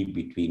mortality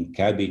between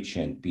CABG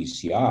and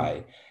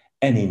PCI,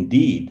 and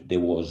indeed, there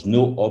was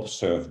no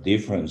observed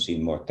difference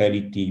in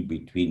mortality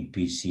between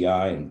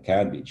PCI and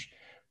CABG,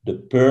 the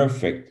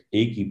perfect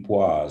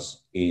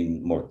equipoise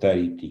in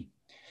mortality.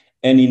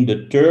 And in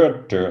the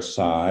third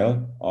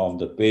tercile of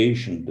the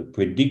patient, the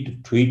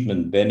predicted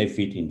treatment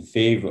benefit in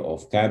favor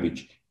of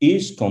CABG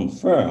is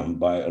confirmed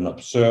by an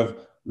observed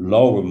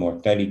lower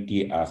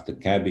mortality after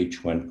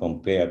CABG when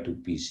compared to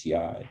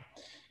PCI.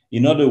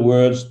 In other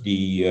words,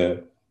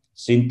 the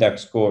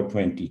syntax score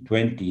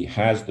 2020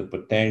 has the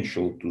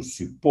potential to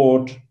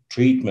support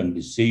treatment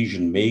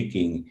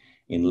decision-making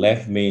in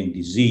left main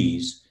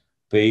disease,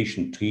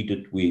 patient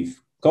treated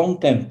with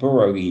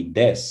contemporary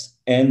DES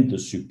and the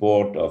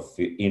support of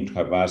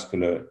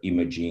intravascular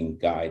imaging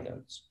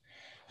guidance.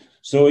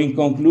 So in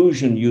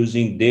conclusion,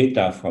 using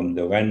data from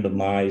the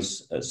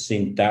randomized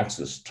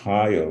syntaxis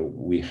trial,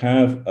 we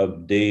have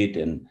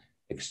updated and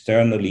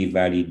externally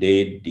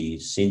validated the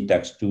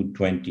syntax 2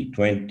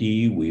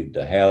 2020 with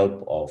the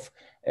help of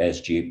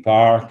S.J.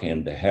 Park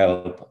and the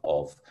help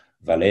of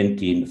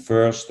Valentin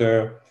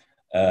Förster.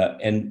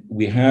 And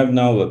we have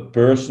now a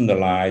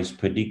personalized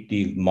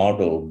predictive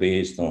model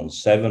based on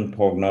 7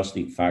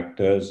 prognostic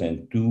factors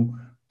and 2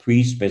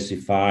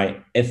 pre-specify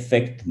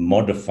effect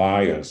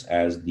modifiers,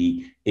 as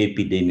the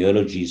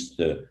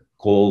epidemiologists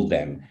call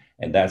them.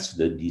 And that's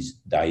the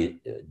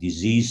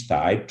disease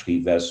type,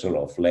 tree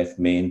vessel of left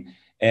main,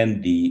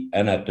 and the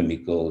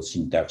anatomical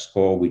syntax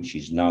score, which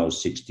is now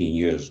 16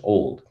 years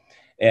old.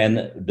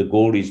 And the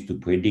goal is to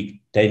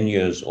predict 10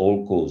 years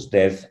all-cause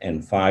death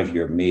and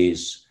 5-year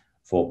MACE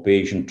for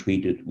patients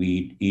treated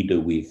with either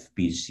with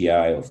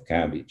PCI or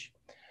CABG.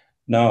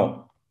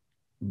 Now,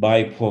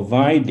 by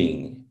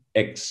providing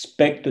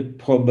expected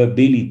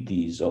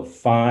probabilities of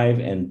 5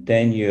 and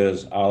 10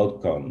 years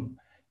outcome,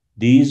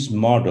 this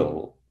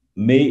model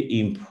may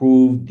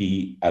improve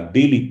the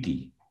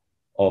ability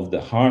of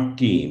the heart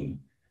team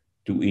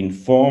to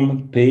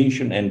inform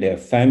patients and their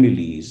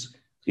families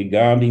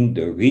regarding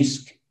the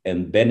risk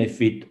and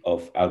benefit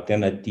of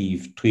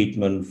alternative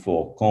treatment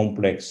for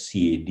complex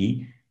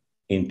CAD,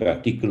 in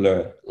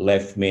particular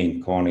left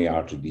main coronary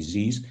artery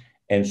disease,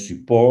 and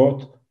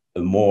support a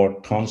more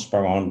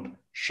transparent,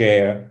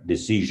 shared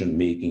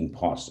decision-making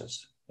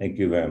process. Thank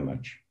you very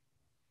much.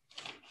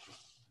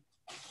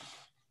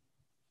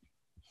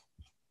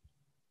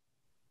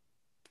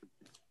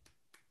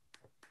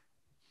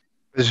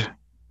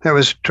 That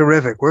was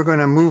terrific. We're going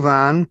to move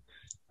on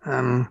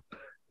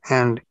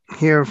and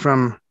hear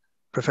from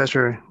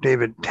Professor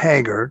David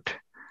Taggart,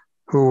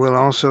 who will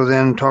also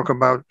then talk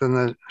about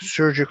the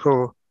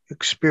surgical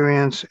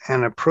experience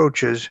and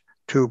approaches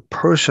to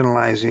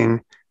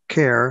personalizing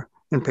care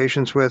in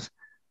patients with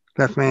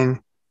left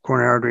main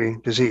coronary artery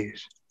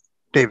disease.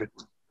 David.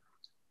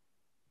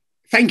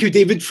 Thank you,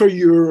 David, for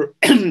your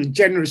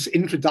generous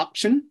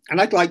introduction. And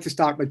I'd like to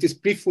start by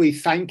just briefly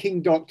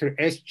thanking Dr.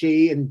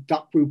 S.J. and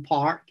Duk-Woo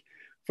Park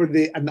and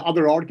the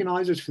other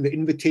organizers for the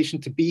invitation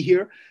to be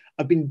here.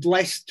 I've been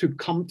blessed to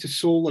come to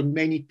Seoul on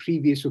many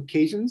previous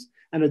occasions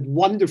and had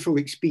wonderful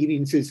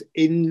experiences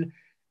in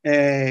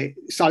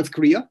South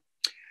Korea.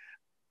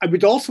 I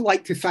would also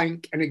like to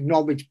thank and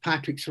acknowledge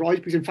Patrick Serruys,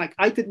 because in fact,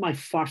 I did my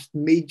first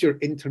major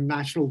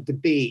international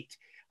debate.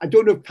 I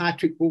don't know if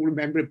Patrick will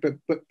remember it,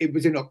 but it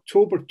was in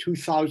October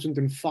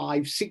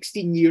 2005,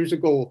 16 years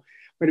ago,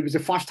 when it was the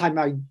first time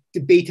I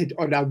debated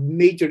on a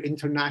major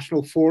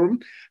international forum.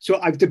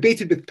 So I've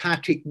debated with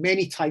Patrick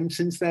many times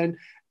since then,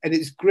 and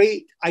it's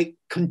great. I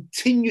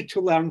continue to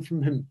learn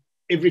from him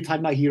every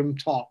time I hear him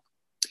talk.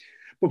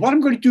 But what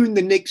I'm going to do in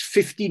the next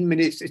 15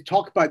 minutes is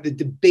talk about the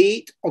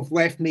debate of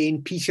left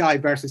main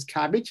PCI versus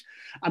CABG.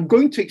 I'm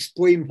going to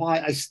explain why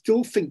I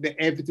still think the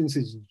evidence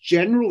is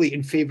generally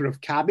in favor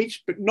of CABG,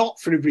 but not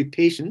for every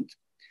patient.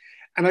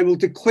 And I will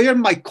declare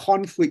my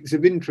conflicts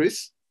of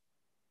interest.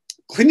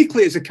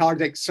 Clinically, as a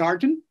cardiac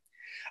surgeon,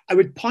 I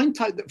would point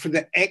out that for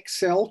the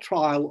EXCEL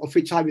trial, of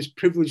which I was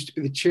privileged to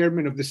be the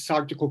chairman of the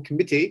surgical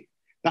committee,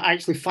 that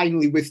actually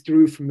finally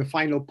withdrew from the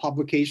final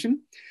publication,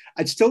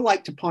 I'd still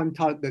like to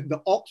point out that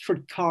the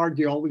Oxford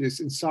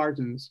cardiologists and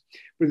surgeons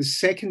were the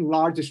second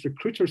largest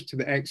recruiters to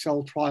the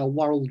EXCEL trial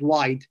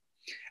worldwide.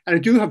 And I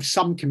do have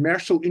some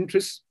commercial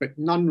interests, but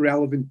none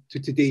relevant to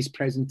today's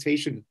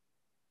presentation.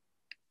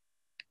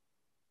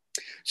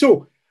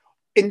 So,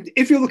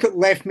 if you look at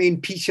left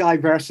main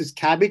PCI versus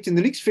CABG, in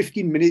the next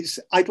 15 minutes,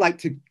 I'd like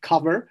to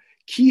cover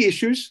key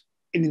issues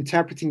in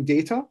interpreting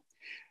data,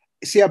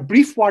 say a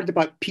brief word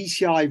about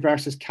PCI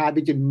versus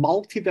CABG in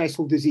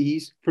multivessel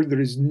disease where there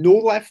is no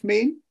left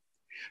main,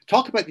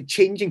 talk about the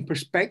changing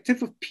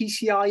perspective of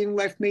PCI in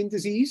left main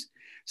disease,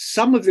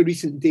 some of the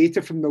recent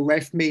data from the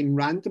left main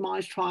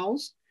randomized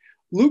trials,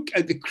 look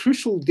at the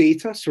crucial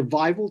data,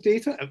 survival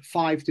data at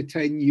 5 to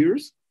 10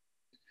 years,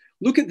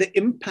 look at the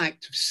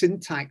impact of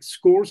syntax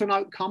scores on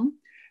outcome,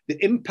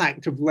 the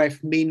impact of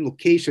left main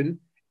location,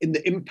 and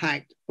the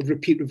impact of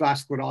repeat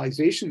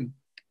revascularization.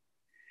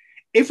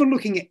 If we're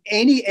looking at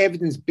any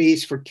evidence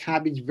base for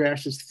CABG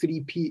versus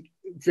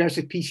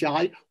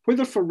PCI,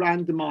 whether for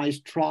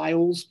randomized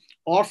trials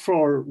or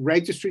for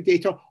registry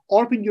data,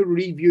 or when you're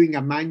reviewing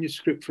a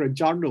manuscript for a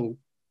journal,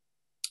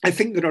 I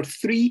think there are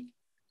 3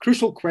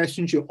 crucial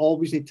questions you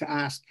always need to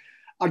ask.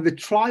 Are the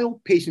trial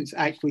patients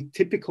actually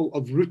typical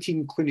of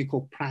routine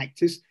clinical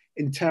practice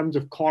in terms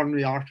of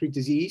coronary artery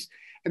disease?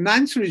 And the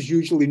answer is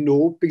usually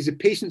no, because the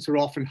patients are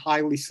often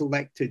highly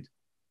selected.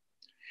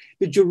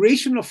 The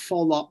duration of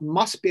follow-up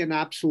must be an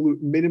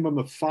absolute minimum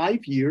of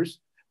 5 years,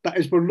 but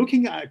as we're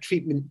looking at a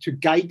treatment to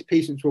guide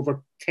patients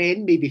over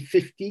 10, maybe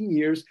 15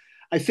 years,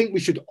 I think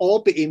we should all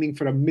be aiming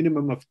for a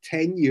minimum of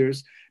 10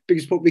 years,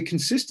 because what we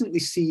consistently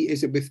see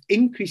is that with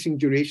increasing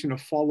duration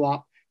of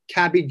follow-up,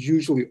 CABG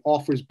usually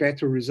offers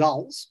better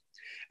results.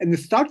 And the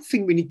third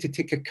thing we need to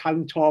take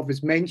account of,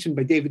 as mentioned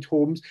by David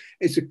Holmes,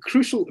 is the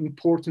crucial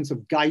importance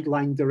of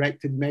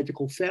guideline-directed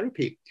medical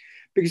therapy.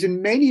 Because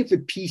in many of the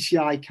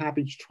PCI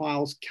CABG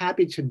trials,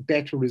 CABG had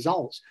better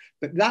results,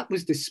 but that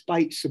was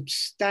despite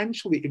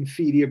substantially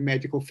inferior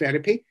medical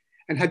therapy.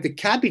 And had the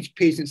CABG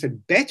patients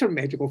had better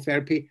medical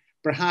therapy,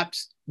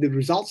 perhaps the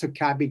results of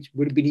CABG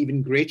would have been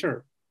even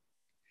greater.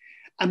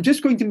 I'm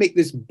just going to make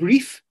this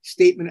brief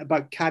statement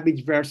about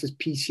CABG versus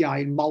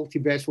PCI in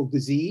multivessel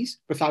disease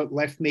without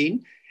left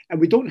main. And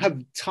we don't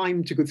have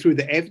time to go through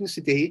the evidence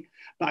today,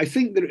 but I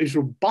think there is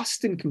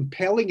robust and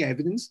compelling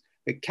evidence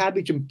that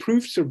CABG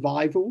improves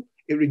survival,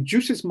 it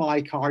reduces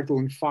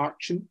myocardial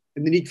infarction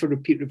and the need for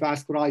repeat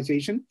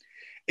revascularization.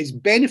 Its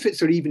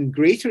benefits are even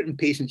greater in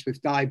patients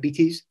with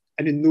diabetes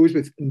and in those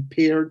with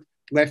impaired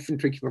left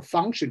ventricular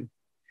function.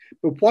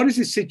 But what is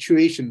the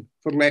situation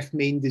for left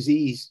main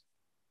disease?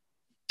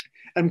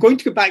 I'm going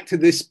to go back to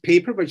this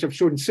paper, which I've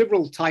shown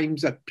several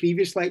times at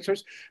previous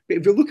lectures. But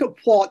if you look at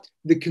what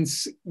the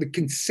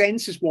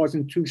consensus was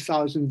in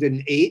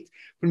 2008,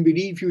 when we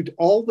reviewed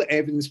all the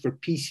evidence for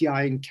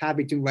PCI and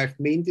CABG in left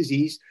main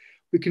disease,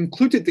 we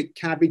concluded that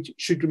CABG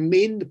should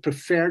remain the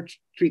preferred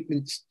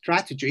treatment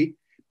strategy,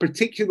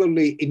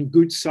 particularly in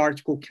good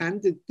surgical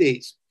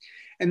candidates.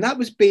 And that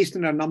was based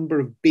on a number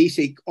of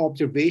basic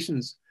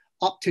observations.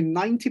 Up to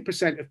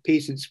 90% of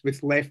patients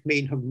with left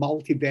main have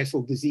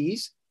multi-vessel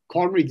disease,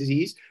 coronary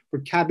disease,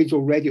 where CABG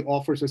already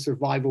offers a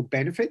survival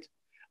benefit.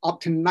 Up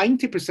to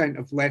 90%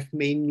 of left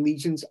main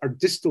lesions are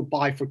distal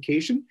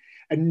bifurcation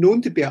and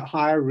known to be at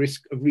higher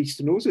risk of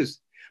restenosis.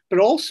 But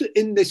also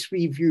in this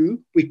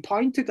review, we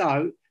pointed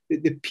out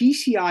that the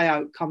PCI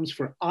outcomes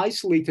for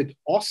isolated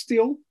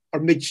ostial or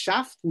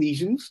mid-shaft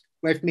lesions,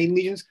 left main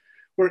lesions,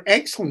 were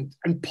excellent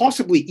and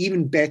possibly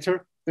even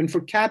better than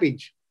for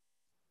CABG.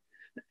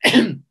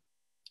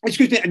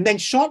 Excuse me. And then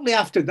shortly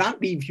after that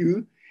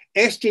review,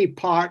 S.J.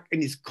 Park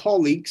and his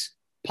colleagues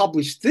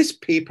published this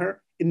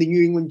paper in the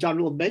New England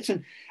Journal of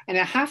Medicine. And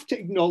I have to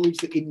acknowledge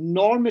the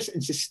enormous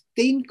and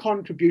sustained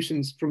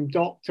contributions from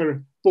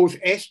both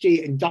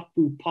S.J. and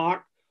Duk-Woo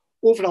Park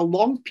over a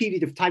long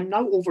period of time,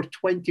 now over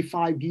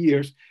 25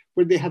 years,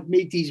 where they have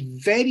made these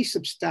very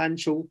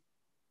substantial,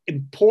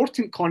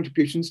 important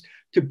contributions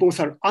to both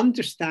our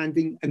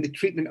understanding and the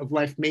treatment of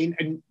left main.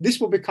 And this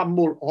will become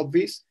more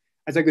obvious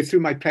as I go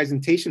through my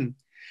presentation.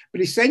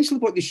 But essentially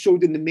what they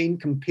showed in the main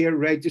COMPARE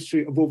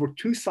registry of over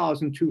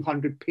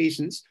 2,200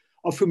 patients,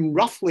 of whom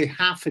roughly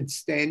half had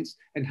stents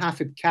and half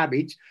had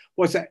CABG,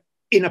 was that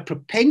in a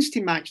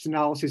propensity matched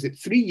analysis at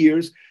 3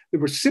 years, there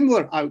were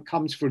similar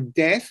outcomes for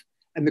death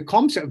and the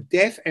composite of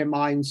death,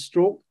 MI, and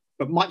stroke,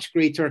 but much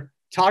greater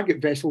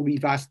target vessel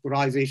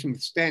revascularization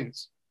with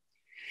stents.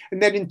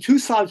 And then in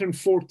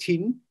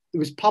 2014, there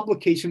was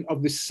publication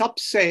of the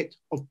subset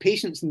of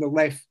patients in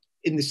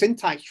the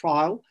Syntax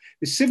trial,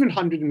 the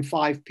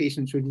 705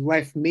 patients with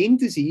left main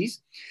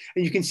disease.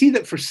 And you can see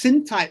that for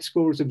Syntax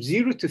scores of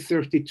 0 to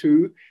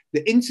 32,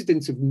 the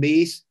incidence of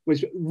MACE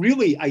was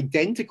really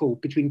identical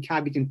between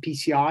CABG and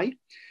PCI.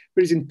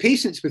 Whereas in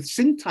patients with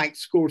Syntax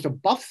scores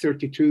above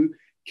 32,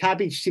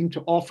 CABG seemed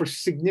to offer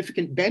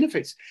significant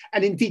benefits.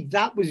 And indeed,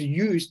 that was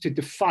used to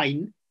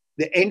define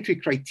the entry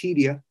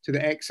criteria to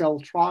the Excel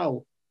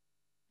trial.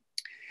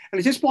 And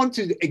I just want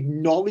to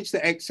acknowledge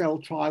the Excel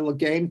trial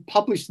again,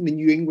 published in the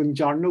New England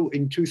Journal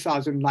in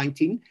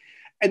 2019.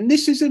 And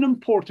this is an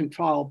important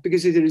trial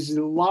because it is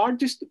the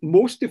largest,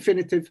 most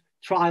definitive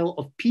trial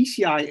of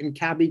PCI and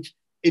CABG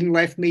in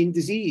left main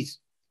disease.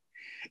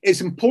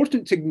 It's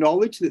important to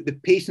acknowledge that the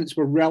patients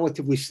were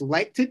relatively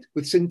selected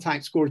with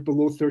Syntax scores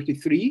below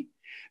 33.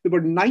 There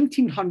were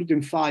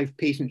 1,905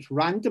 patients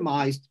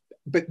randomized,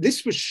 but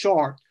this was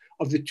short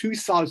of the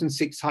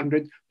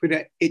 2,600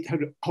 where it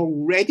had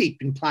already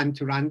been planned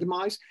to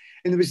randomize.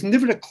 And there was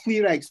never a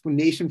clear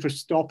explanation for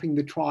stopping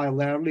the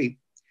trial early.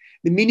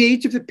 The mean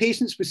age of the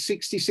patients was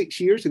 66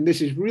 years, and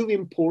this is really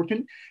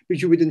important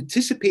because you would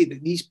anticipate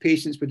that these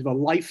patients would have a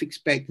life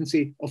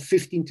expectancy of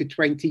 15 to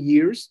 20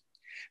 years.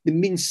 The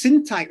mean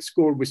Syntax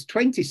score was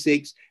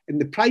 26, and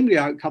the primary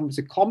outcome was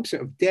a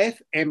composite of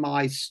death,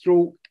 MI,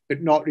 stroke,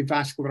 but not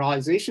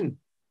revascularization.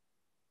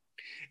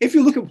 If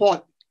you look at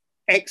what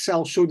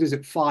Excel showed us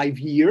at 5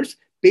 years,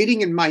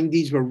 bearing in mind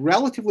these were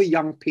relatively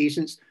young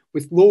patients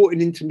with low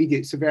and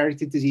intermediate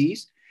severity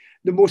disease,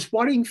 the most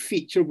worrying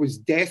feature was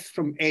death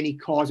from any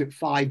cause at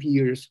 5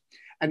 years,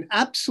 an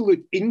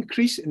absolute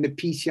increase in the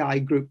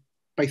PCI group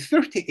by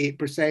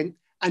 38%,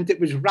 and it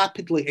was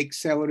rapidly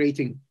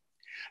accelerating.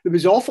 There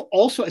was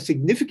also a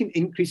significant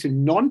increase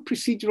in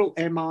non-procedural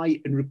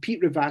MI and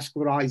repeat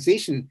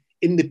revascularization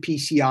in the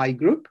PCI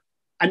group,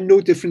 and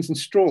no difference in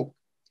stroke.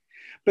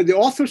 But the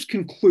authors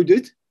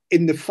concluded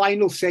in the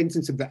final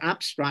sentence of the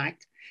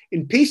abstract,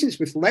 in patients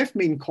with left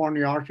main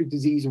coronary artery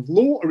disease of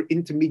low or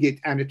intermediate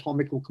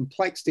anatomical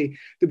complexity,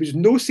 there was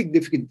no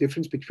significant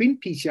difference between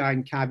PCI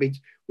and CABG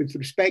with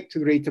respect to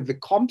the rate of the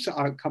composite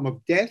outcome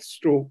of death,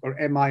 stroke, or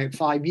MI at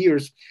 5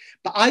 years.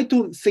 But I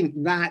don't think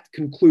that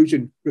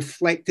conclusion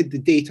reflected the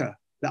data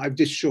that I've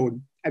just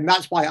shown, and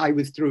that's why I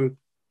withdrew.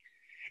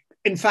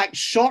 In fact,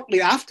 shortly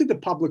after the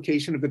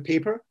publication of the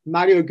paper,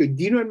 Mario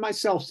Gaudino and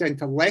myself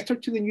sent a letter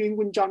to the New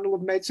England Journal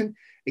of Medicine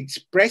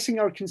expressing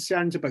our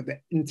concerns about the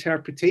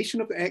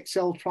interpretation of the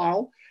Excel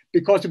trial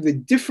because of the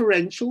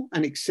differential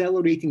and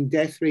accelerating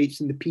death rates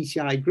in the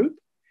PCI group,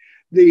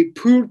 the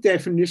poor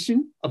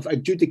definition of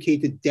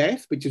adjudicated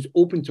death, which is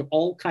open to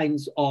all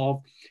kinds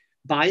of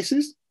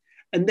biases,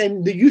 and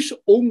then the use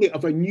only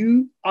of a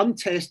new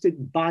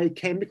untested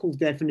biochemical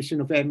definition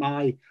of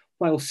MI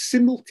while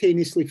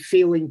simultaneously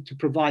failing to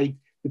provide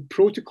the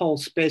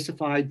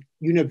protocol-specified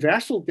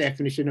universal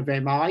definition of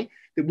MI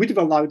that would have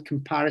allowed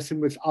comparison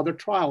with other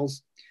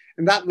trials.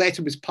 And that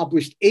letter was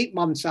published 8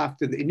 months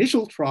after the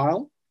initial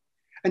trial.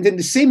 And in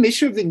the same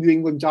issue of the New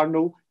England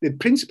Journal, the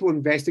principal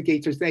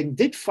investigators then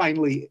did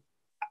finally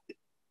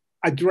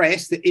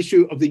address the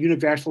issue of the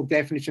universal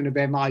definition of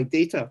MI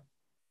data.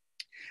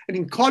 And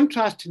in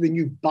contrast to the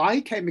new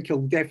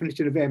biochemical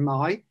definition of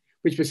MI,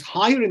 which was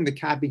higher in the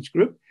CABG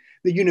group,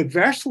 the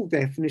universal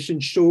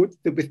definition showed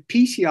that with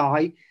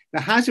PCI,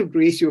 the hazard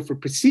ratio for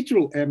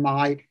procedural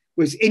MI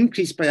was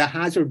increased by a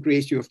hazard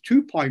ratio of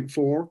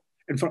 2.4,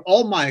 and for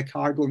all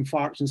myocardial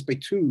infarctions by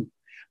 2.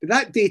 But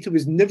that data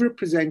was never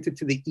presented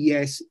to the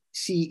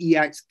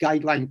ESCEX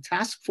guideline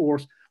task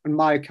force on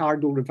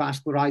myocardial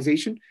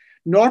revascularization,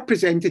 nor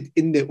presented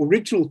in the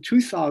original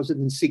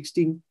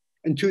 2016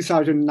 and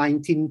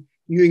 2019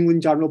 New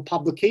England Journal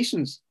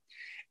publications.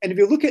 And if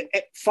you look at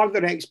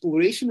further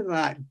exploration of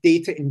that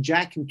data in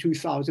JACC in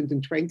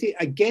 2020,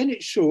 again,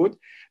 it showed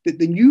that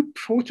the new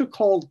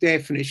protocol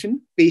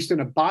definition based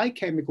on a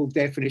biochemical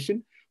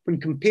definition,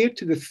 when compared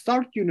to the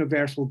third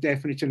universal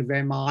definition of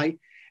MI,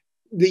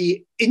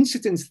 the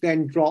incidence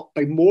then dropped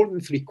by more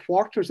than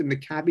 3/4 in the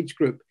CABG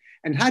group.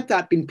 And had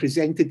that been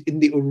presented in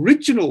the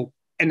original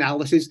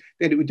analysis,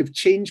 then it would have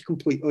changed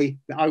completely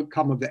the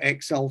outcome of the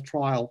Excel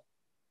trial.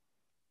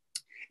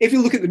 If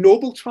you look at the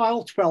Noble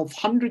trial,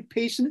 1,200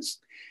 patients,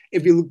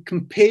 if you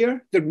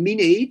compare their mean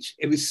age,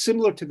 it was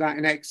similar to that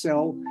in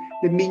Excel.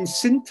 The mean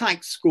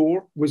syntax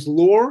score was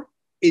lower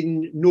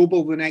in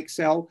Noble than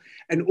Excel,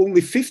 and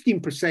only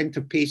 15%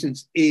 of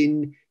patients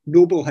in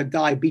Noble had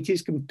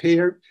diabetes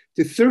compared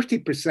to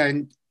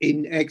 30%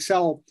 in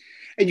Excel.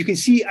 And you can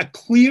see a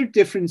clear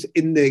difference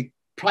in the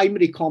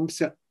primary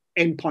composite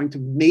endpoint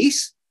of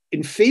MACE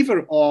in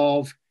favor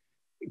of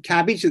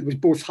CABG that was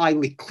both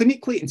highly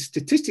clinically and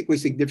statistically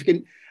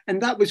significant.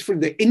 And that was for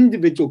the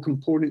individual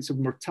components of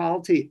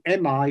mortality,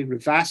 MI,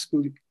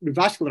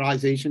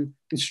 revascularization,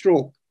 and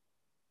stroke.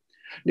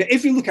 Now,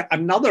 if you look at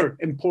another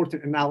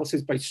important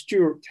analysis by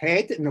Stuart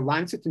Head in the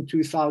Lancet in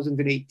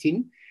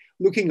 2018,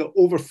 looking at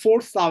over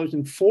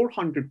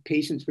 4,400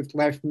 patients with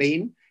left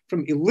main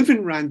from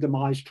 11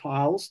 randomized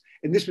trials,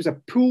 and this was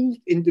a pooled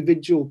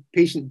individual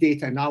patient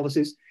data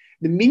analysis,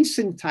 the mean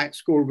syntax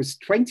score was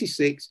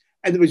 26,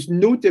 and there was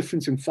no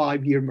difference in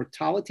 5-year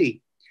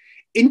mortality.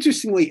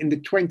 Interestingly, in the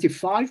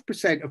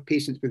 25% of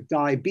patients with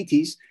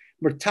diabetes,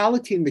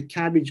 mortality in the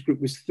CABG group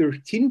was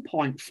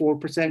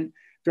 13.4%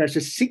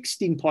 versus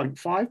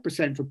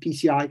 16.5% for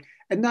PCI,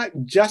 and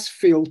that just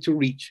failed to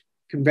reach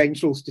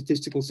conventional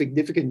statistical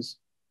significance.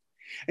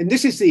 And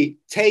this is the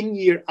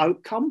 10-year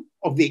outcome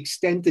of the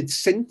extended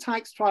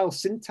syntax trial,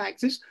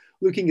 Syntaxis,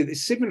 looking at the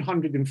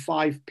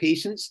 705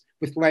 patients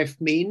with left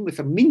main with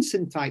a mean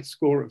syntax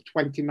score of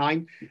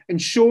 29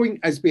 and showing,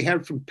 as we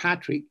heard from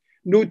Patrick,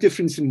 no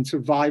difference in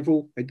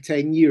survival at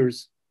 10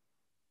 years.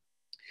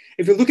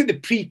 If you look at the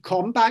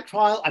pre-combat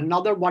trial,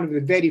 another one of the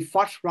very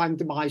first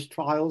randomized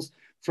trials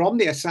from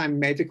the Assam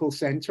Medical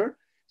Center,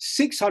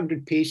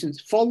 600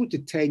 patients followed to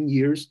 10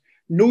 years,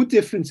 no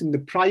difference in the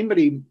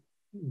primary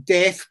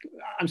death,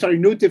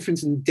 no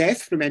difference in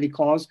death from any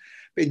cause,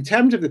 but in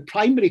terms of the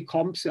primary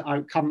composite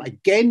outcome,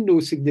 again, no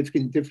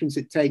significant difference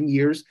at 10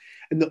 years.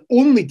 And the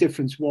only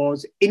difference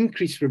was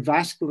increased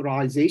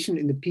revascularization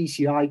in the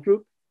PCI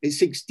group at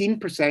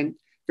 16%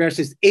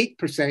 versus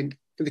 8%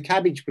 for the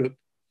CABG group.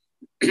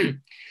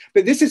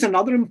 But this is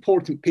another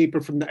important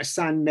paper from the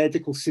Assam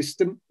Medical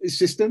System,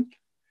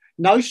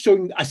 now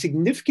showing a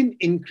significant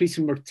increase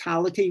in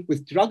mortality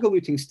with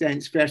drug-eluting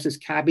stents versus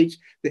CABG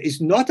that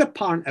is not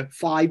apparent at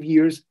 5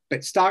 years,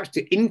 but starts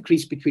to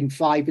increase between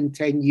 5 and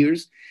 10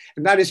 years.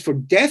 And that is for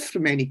death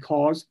from any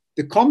cause,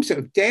 the composite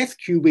of death,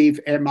 Q-wave,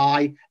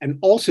 MI, and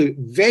also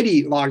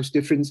very large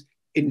difference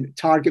in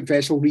target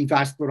vessel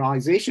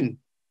revascularization.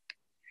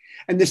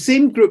 And the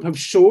same group have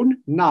shown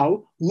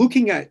now,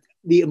 looking at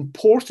the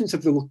importance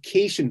of the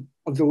location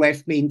of the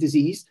left main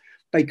disease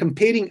by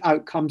comparing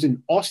outcomes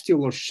in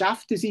ostial or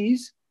shaft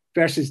disease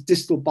versus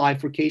distal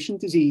bifurcation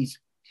disease.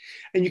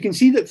 And you can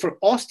see that for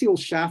ostial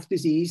shaft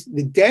disease,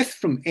 the death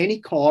from any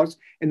cause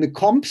and the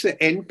composite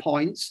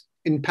endpoints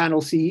in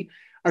panel C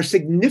are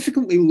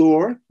significantly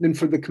lower than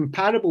for the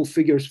comparable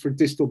figures for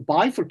distal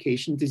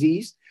bifurcation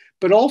disease,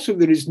 but also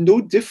there is no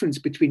difference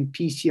between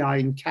PCI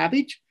and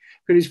CABG,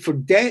 whereas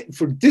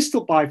for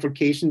distal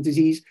bifurcation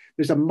disease,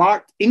 there's a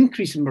marked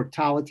increase in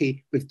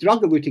mortality with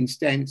drug-eluting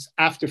stents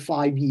after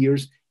 5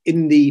 years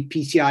in the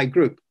PCI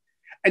group.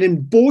 And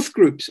in both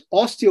groups,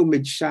 ostial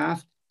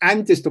mid-shaft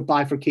and distal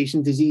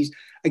bifurcation disease,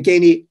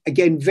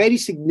 again, very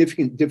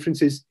significant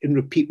differences in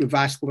repeat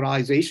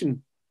revascularization.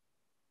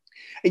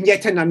 And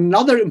yet in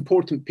another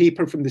important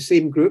paper from the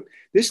same group,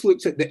 this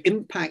looks at the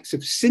impacts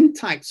of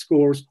syntax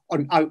scores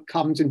on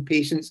outcomes in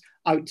patients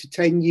out to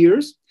 10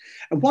 years.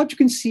 And what you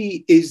can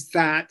see is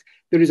that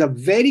there is a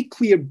very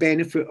clear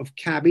benefit of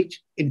CABG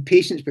in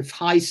patients with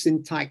high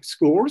syntax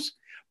scores,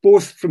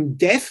 both from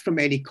death from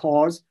any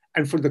cause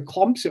and for the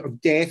composite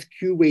of death,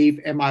 Q-wave,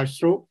 MI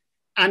stroke,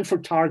 and for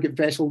target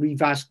vessel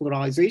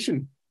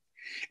revascularization.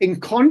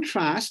 In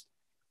contrast,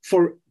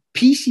 For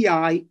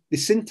PCI, the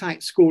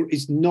syntax score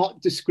is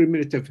not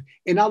discriminative.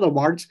 In other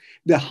words,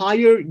 the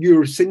higher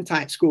your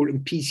syntax score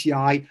in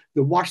PCI,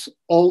 the worse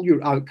all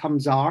your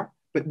outcomes are.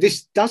 But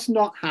this does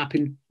not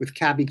happen with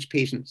CABG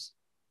patients.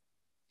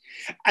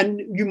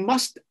 And you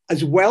must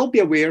as well be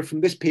aware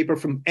from this paper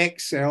from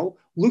Excel,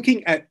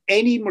 looking at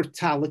any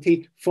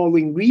mortality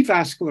following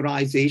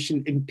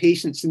revascularization in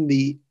patients in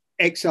the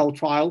Excel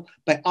trial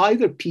by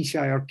either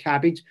PCI or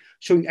CABG,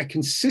 showing a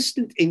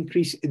consistent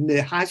increase in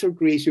the hazard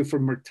ratio for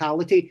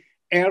mortality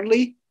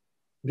early,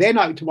 then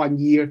out to 1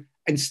 year,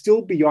 and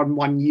still beyond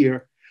 1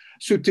 year.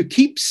 So to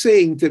keep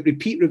saying that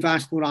repeat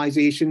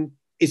revascularization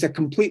is a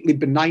completely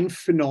benign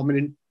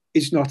phenomenon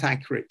is not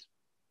accurate.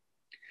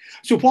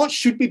 So what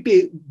should we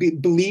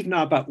believe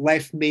now about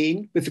left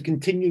main with the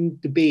continuing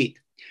debate?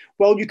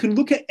 Well, you can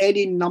look at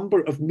any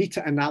number of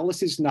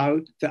meta-analyses now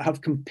that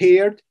have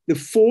compared the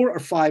 4 or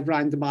 5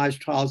 randomized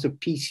trials of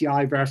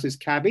PCI versus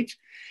CABG,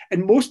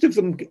 and most of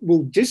them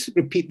will just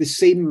repeat the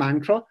same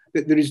mantra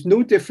that there is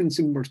no difference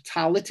in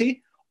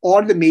mortality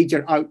or the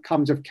major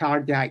outcomes of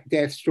cardiac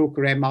death, stroke,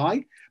 or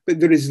MI, but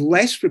there is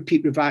less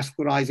repeat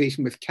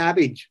revascularization with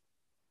CABG.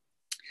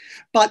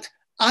 But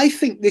I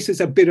think this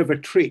is a bit of a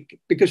trick,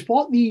 because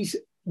what these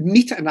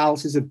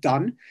meta-analyses have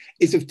done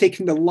is they've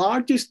taken the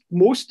largest,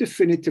 most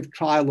definitive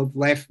trial of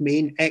left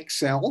main,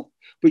 XL,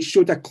 which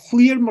showed a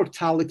clear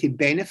mortality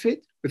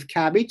benefit with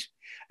CABG,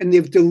 and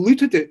they've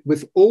diluted it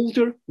with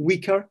older,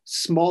 weaker,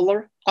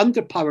 smaller,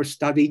 underpowered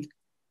studied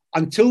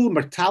until the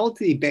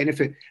mortality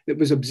benefit that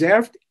was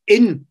observed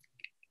in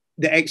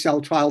the XL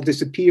trial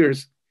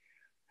disappears.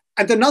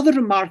 And another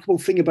remarkable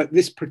thing about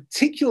this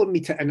particular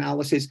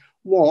meta-analysis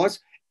was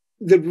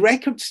the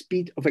record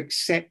speed of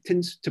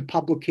acceptance to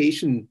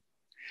publication.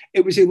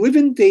 It was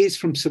 11 days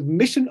from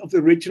submission of the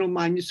original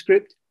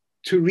manuscript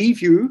to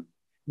review,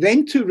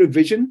 then to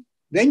revision,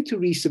 then to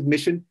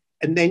resubmission,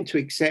 and then to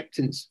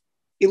acceptance.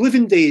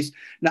 11 days.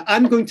 Now,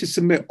 I'm going to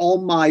submit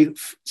all my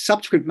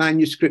subsequent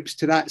manuscripts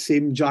to that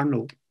same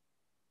journal.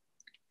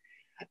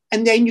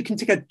 And then you can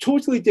take a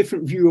totally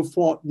different view of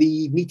what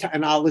the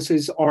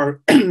meta-analysis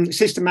or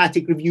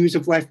systematic reviews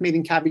of left main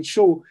and CABG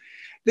show.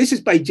 This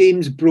is by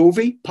James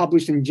Brovey,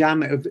 published in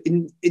JAMA of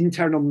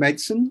Internal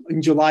Medicine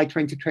in July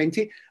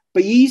 2020.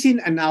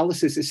 Bayesian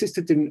analysis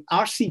assisted in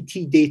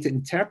RCT data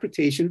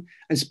interpretation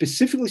and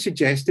specifically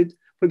suggested,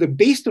 whether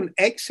based on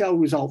Excel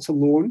results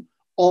alone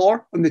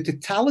or on the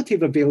totality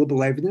of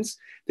available evidence,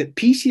 that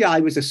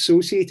PCI was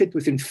associated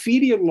with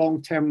inferior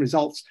long-term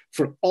results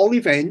for all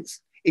events,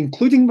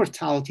 including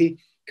mortality,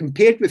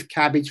 compared with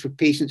CABG for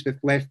patients with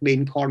left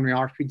main coronary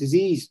artery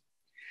disease.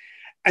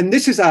 And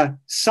this is a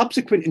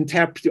subsequent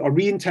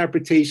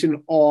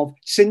reinterpretation of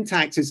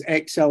Syntax's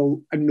XL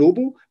and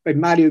Noble by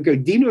Mario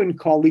Gaudino and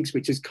colleagues,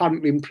 which is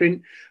currently in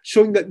print,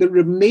 showing that there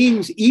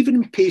remains, even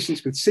in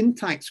patients with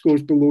Syntax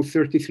scores below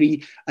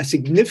 33, a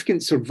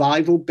significant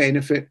survival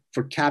benefit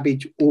for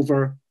CABG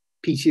over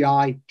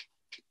PCI.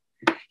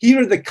 Here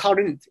are the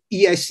current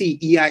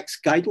ESC-EX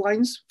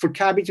guidelines for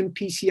CABG and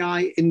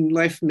PCI in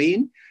left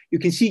main. You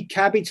can see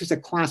CABG is a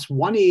class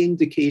 1A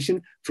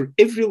indication for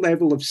every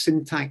level of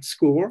Syntax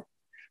score.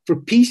 For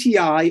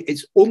PCI,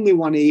 it's only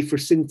 1A for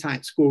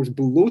Syntax scores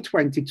below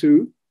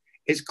 22.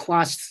 It's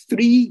class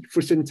 3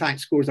 for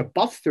Syntax scores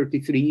above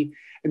 33.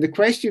 And the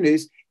question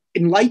is,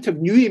 in light of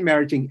new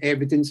emerging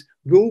evidence,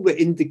 will the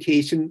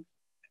indication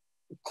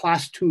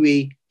class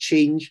 2A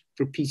change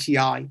for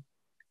PCI?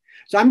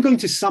 So I'm going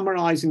to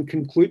summarize and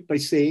conclude by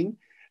saying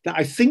that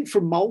I think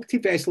for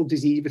multivessel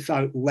disease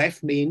without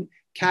left main,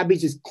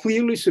 CABG is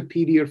clearly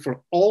superior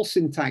for all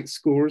Syntax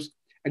scores,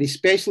 and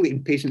especially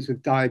in patients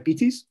with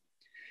diabetes.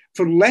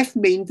 For left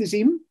main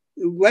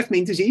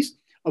disease,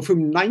 of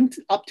whom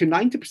up to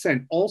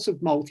 90% also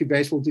have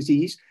multivessel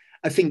disease,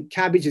 I think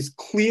CABG is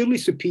clearly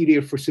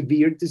superior for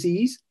severe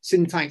disease,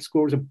 Syntax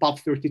scores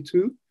above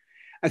 32.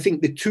 I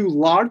think the 2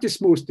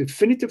 largest, most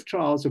definitive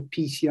trials of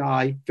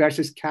PCI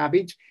versus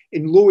CABG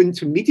in low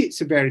intermediate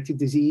severity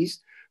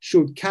disease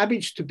showed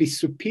CABG to be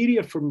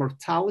superior for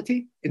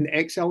mortality in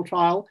the XL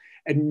trial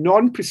and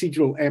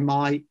non-procedural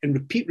MI and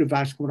repeat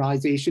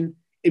revascularization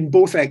in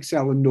both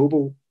XL and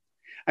Noble.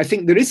 I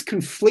think there is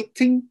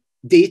conflicting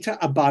data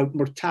about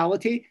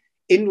mortality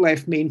in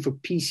left main for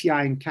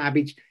PCI and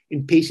CABG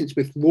in patients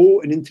with low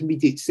and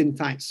intermediate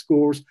Syntax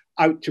scores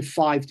out to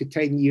 5 to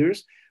 10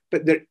 years,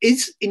 but there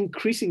is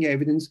increasing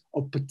evidence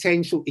of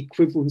potential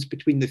equivalence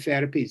between the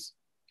therapies.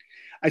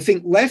 I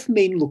think left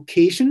main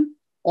location,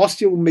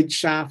 ostial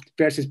midshaft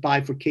versus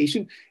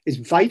bifurcation, is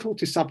vital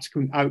to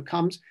subsequent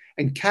outcomes,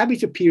 and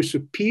CABG appears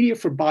superior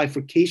for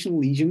bifurcation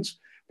lesions,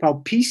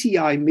 while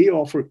PCI may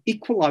offer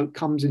equal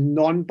outcomes in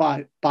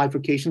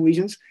non-bifurcation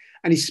lesions,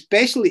 and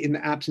especially in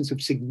the absence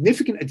of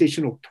significant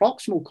additional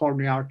proximal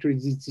coronary artery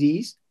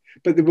disease,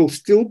 but there will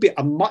still be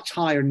a much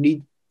higher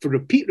need for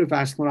repeat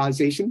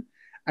revascularization.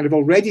 And I've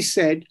already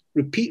said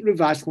repeat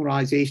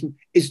revascularization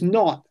is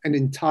not an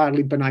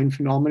entirely benign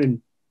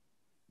phenomenon.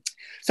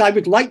 So I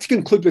would like to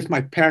conclude with my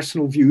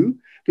personal view,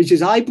 which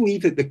is I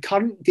believe that the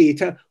current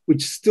data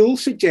would still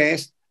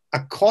suggest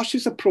a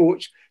cautious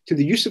approach to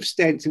the use of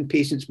stents in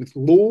patients with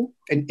low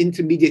and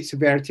intermediate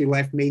severity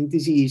left main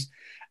disease,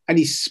 and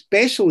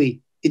especially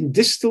in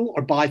distal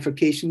or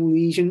bifurcation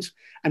lesions,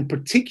 and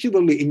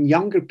particularly in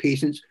younger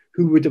patients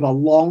who would have a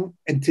long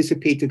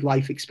anticipated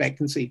life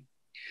expectancy.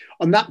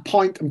 On that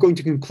point, I'm going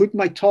to conclude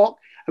my talk.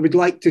 I would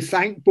like to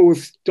thank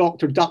both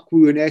Dr.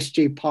 Duk-Woo and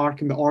S.J. Park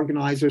and the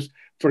organisers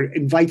for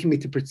inviting me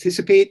to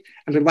participate.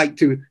 And I'd like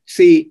to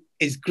say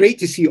it's great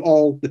to see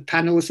all the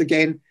panelists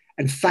again,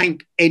 and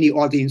thank any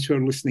audience who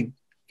are listening.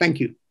 Thank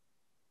you.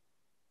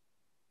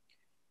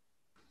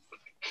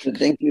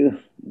 Thank you,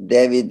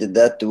 David.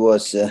 That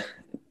was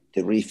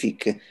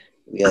terrific.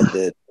 We had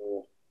a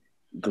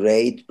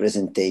great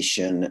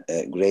presentation,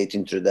 a great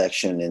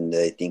introduction, and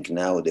I think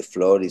now the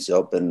floor is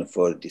open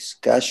for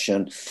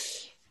discussion.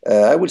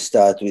 I will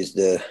start with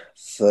the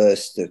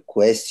first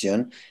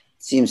question.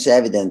 It seems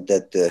evident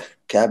that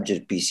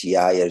CABG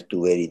PCI are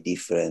two very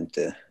different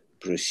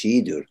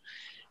procedures.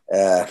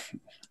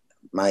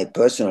 My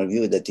personal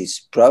view that it's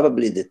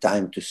probably the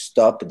time to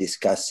stop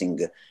discussing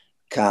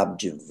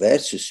CABG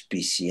versus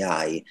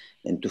PCI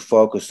and to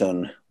focus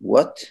on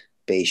what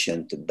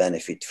patient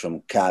benefit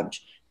from CABG,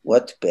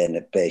 what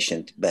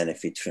patient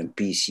benefit from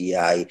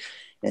PCI,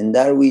 and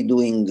are we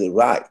doing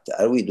right?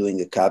 Are we doing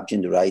a CABG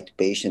in the right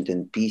patient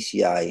and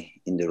PCI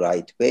in the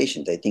right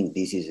patient? I think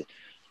this is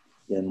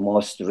the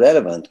most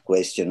relevant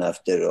question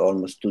after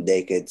almost 2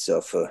 decades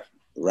of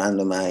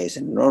randomized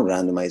and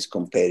non-randomized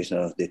comparison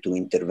of the two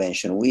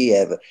interventions. We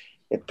have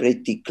a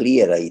pretty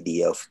clear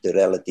idea of the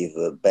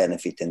relative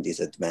benefit and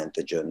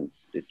disadvantage on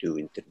the two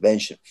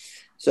interventions.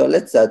 So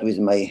let's start with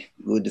my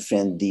good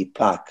friend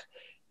Deepak.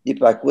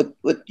 Deepak,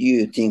 what do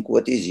you think?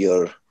 What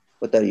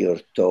are your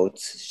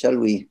thoughts? Shall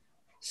we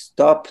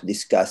stop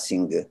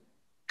discussing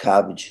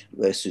CABG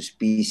versus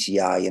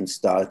PCI and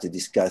start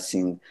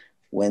discussing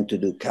when to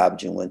do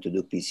CABG and when to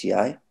do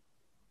PCI?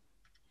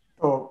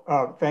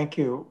 Oh, thank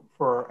you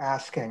for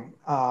asking.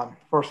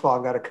 First of all,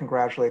 I've got to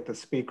congratulate the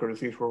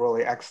speakers. These were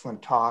really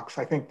excellent talks.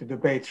 I think the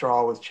debates are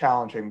always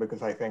challenging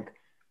because I think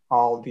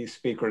all these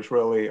speakers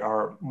really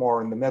are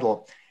more in the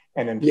middle.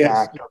 And in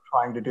fact, are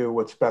trying to do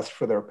what's best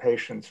for their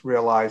patients,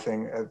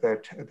 realizing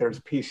that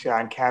there's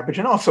PCI and CABG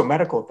and also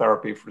medical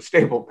therapy for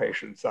stable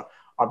patients.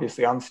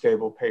 Obviously,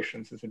 unstable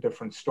patients is a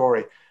different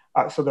story.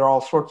 So there are all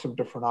sorts of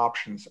different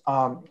options.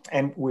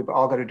 And we've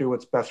all got to do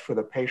what's best for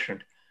the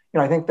patient. You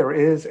know, I think there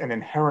is an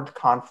inherent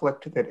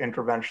conflict that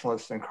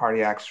interventionalists and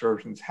cardiac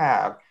surgeons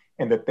have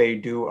in that they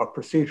do a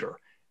procedure.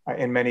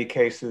 In many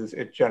cases,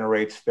 it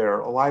generates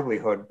their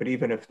livelihood. But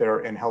even if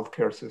they're in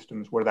healthcare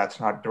systems where that's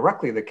not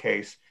directly the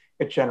case,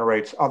 it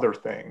generates other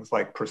things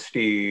like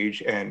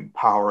prestige and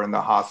power in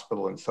the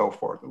hospital and so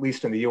forth. At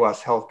least in the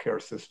US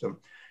healthcare system,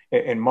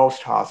 in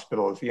most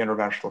hospitals, the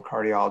interventional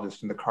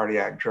cardiologist and the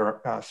cardiac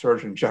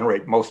surgeon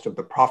generate most of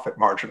the profit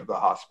margin of the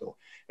hospital.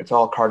 It's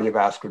all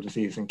cardiovascular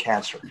disease and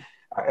cancer.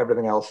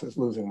 Everything else is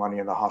losing money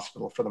in the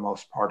hospital for the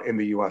most part in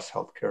the US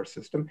healthcare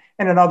system.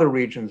 And in other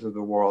regions of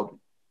the world,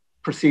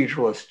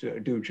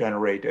 proceduralists do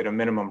generate at a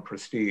minimum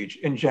prestige,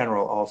 in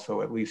general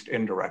also at least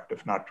indirect,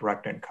 if not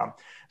direct income.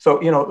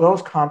 So, you know,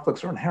 those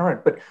conflicts are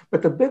inherent,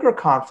 but the bigger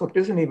conflict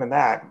isn't even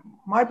that.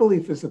 My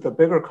belief is that the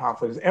bigger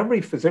conflict is every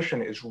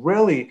physician is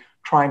really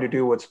trying to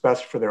do what's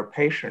best for their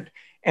patient.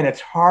 And it's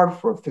hard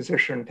for a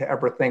physician to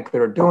ever think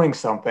they're doing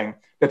something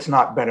that's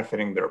not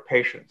benefiting their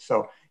patient.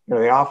 So, you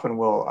know, they often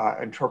will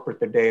interpret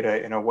the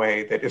data in a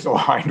way that is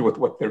aligned with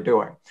what they're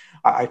doing.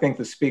 I think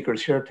the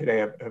speakers here today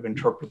have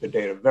interpreted the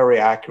data very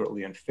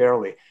accurately and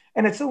fairly.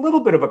 And it's a little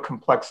bit of a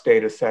complex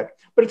data set,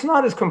 but it's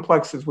not as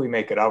complex as we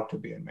make it out to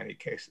be in many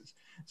cases.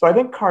 So I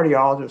think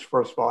cardiologists,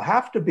 first of all,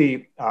 have to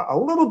be a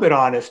little bit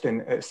honest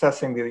in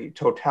assessing the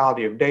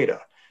totality of data.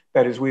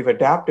 That is, we've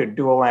adapted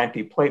dual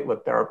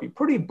antiplatelet therapy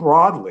pretty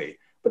broadly,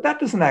 but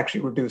that doesn't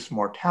actually reduce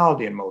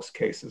mortality in most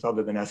cases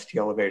other than ST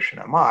elevation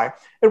MI.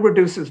 It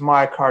reduces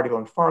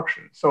myocardial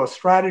infarction. So a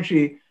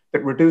strategy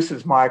that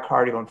reduces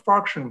myocardial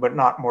infarction but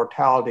not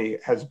mortality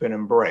has been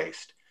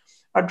embraced.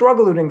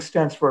 Drug-eluting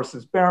stents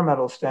versus bare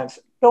metal stents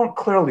don't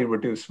clearly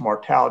reduce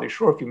mortality.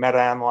 Sure, if you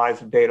meta-analyze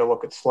the data,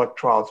 look at select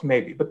trials,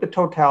 maybe, but the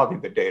totality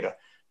of the data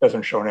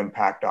doesn't show an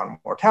impact on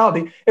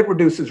mortality. It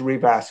reduces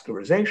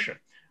revascularization,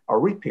 or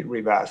repeat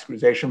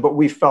revascularization, but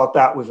we felt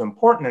that was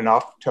important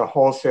enough to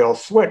wholesale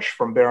switch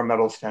from bare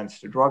metal stents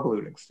to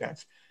drug-eluting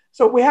stents.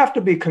 So we have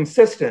to be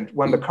consistent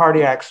when the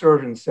cardiac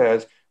surgeon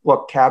says,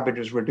 look, CABG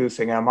is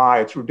reducing MI,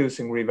 it's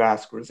reducing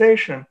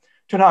revascularization,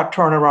 to not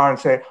turn around and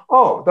say,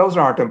 oh, those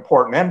aren't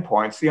important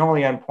endpoints. The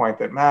only endpoint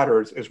that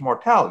matters is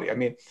mortality. I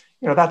mean,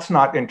 you know, that's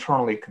not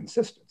internally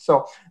consistent.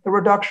 So the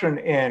reduction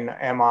in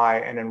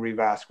MI and in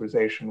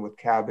revascularization with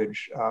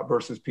CABG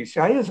versus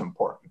PCI is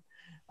important.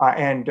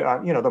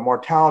 You know, the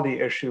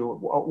mortality issue,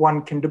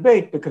 one can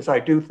debate because I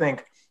do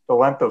think the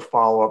length of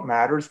follow-up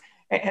matters.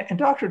 And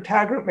Dr.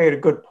 Taggart made a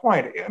good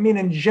point. I mean,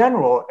 in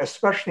general,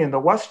 especially in the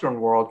Western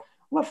world,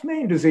 left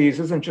main disease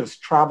isn't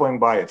just traveling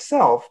by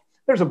itself.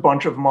 There's a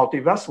bunch of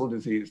multivessel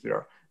disease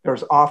there.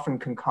 There's often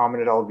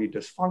concomitant LV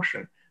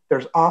dysfunction.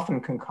 there's often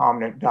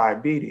concomitant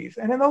diabetes.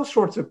 And in those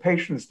sorts of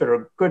patients that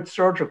are good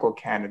surgical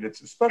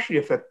candidates, especially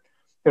if they're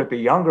at the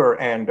younger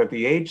end of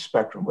the age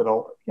spectrum with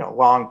a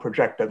long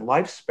projected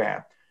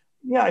lifespan,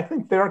 yeah, I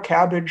think their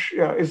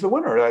CABG is the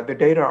winner. The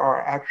data are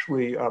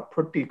actually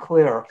pretty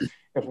clear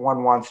if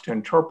one wants to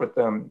interpret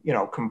them,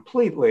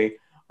 completely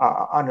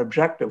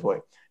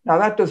unobjectively. Now,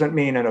 that doesn't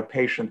mean in a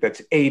patient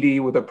that's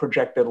 80 with a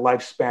projected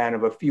lifespan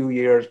of a few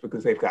years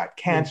because they've got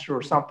cancer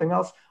or something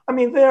else. I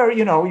mean, there,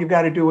 you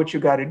got to do what you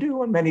got to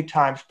do. And many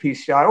times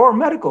PCI or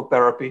medical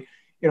therapy,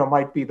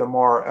 might be the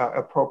more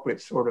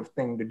appropriate sort of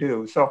thing to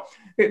do. So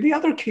the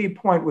other key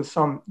point was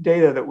some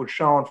data that was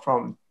shown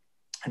from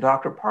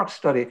Dr. Park's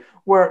study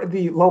where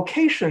the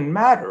location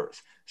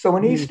matters. So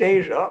in East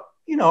Asia,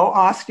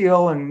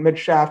 osteal and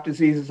mid-shaft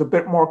disease is a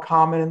bit more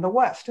common in the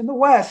West. In the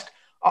West,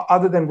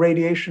 other than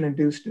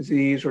radiation-induced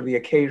disease or the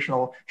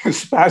occasional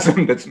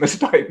spasm that's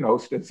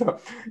misdiagnosed as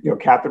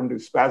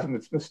catheter-induced spasm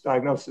that's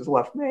misdiagnosed as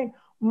left main,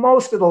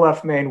 most of the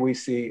left main we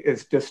see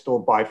is distal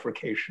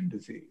bifurcation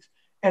disease.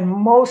 And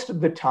most of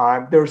the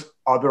time, there's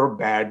other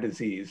bad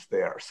disease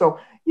there. So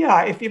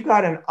yeah, if you've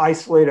got an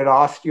isolated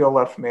osteal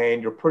left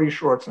main, you're pretty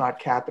sure it's not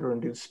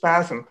catheter-induced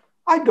spasm,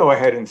 I'd go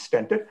ahead and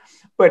stent it.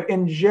 But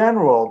in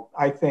general,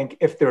 I think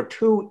if there are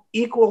two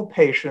equal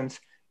patients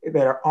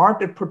that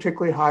aren't at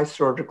particularly high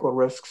surgical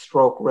risk,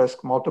 stroke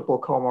risk, multiple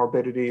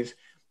comorbidities,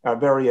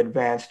 very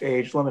advanced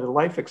age, limited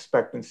life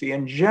expectancy,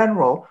 in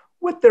general,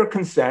 with their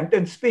consent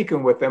and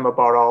speaking with them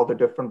about all the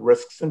different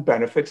risks and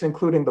benefits,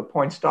 including the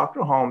points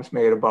Dr. Holmes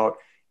made about,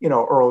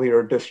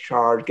 earlier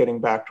discharge, getting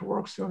back to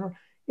work sooner.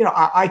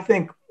 I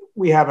think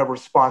we have a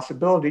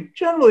responsibility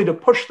generally to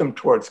push them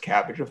towards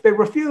CABG. If they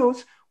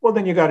refuse, well,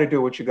 then you got to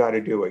do what you got to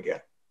do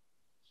again.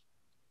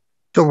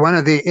 So one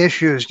of the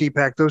issues,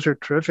 Deepak, those are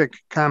terrific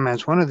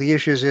comments. One of the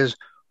issues is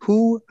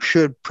who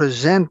should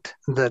present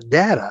the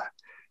data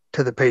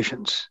to the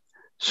patients.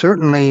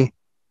 Certainly,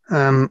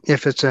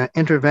 if it's an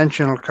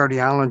interventional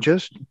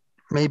cardiologist,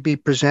 may be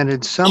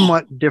presented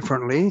somewhat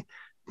differently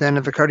than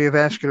if a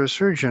cardiovascular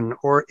surgeon,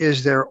 or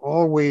is there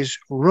always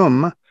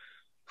room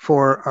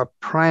for a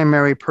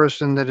primary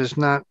person that is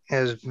not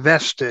as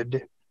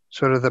vested,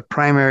 sort of the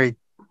primary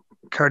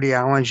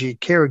cardiology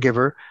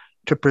caregiver,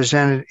 to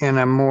present it in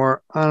a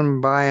more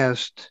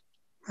unbiased,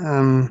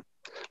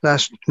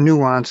 less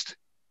nuanced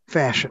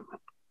fashion?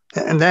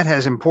 And that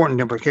has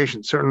important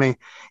implications. Certainly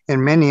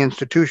in many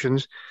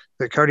institutions,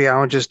 the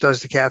cardiologist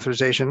does the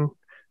catheterization.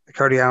 The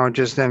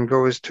cardiologist then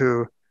goes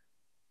to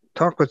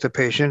talk with the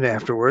patient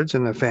afterwards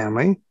and the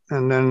family,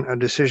 and then a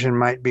decision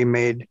might be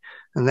made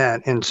on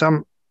that. In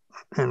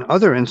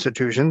other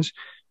institutions,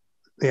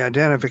 the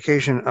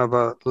identification of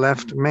a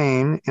left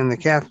main in the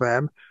cath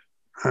lab,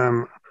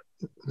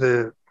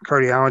 the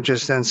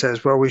cardiologist then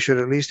says, well, we should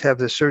at least have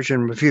the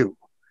surgeon review.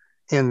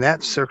 In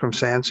that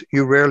circumstance,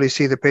 you rarely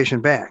see the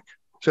patient back.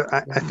 So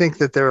I think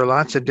that there are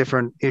lots of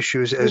different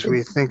issues as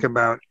we think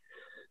about.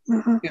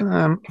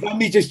 Let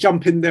me just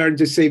jump in there and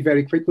just say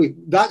very quickly,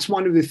 that's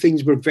one of the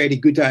things we're very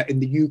good at in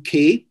the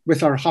UK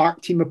with our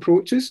heart team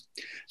approaches.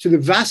 So the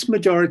vast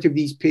majority of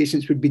these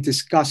patients would be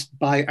discussed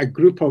by a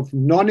group of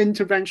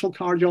non-interventional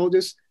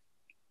cardiologists,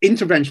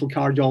 interventional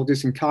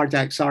cardiologists and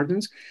cardiac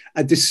surgeons.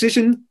 A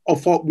decision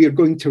of what we are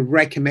going to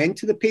recommend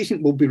to the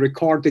patient will be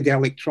recorded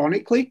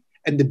electronically,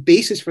 and the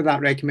basis for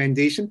that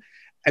recommendation,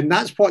 and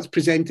that's what's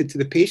presented to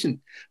the patient.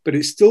 But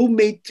it's still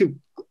made to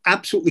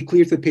absolutely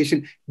clear to the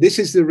patient, this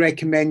is the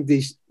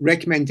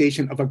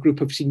recommendation of a group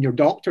of senior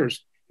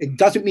doctors. It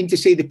doesn't mean to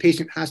say the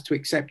patient has to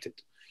accept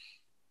it.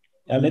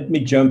 Let me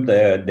jump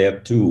there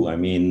too. I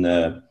mean,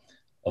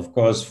 of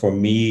course, for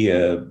me,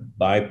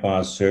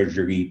 bypass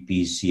surgery,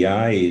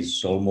 PCI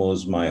is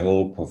almost my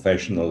whole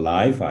professional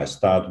life. I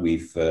start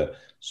with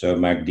Sir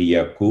Magdi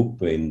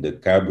Yacoub in the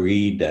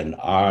CABG, then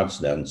ARTS,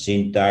 then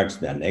Syntax,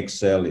 then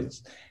Excel.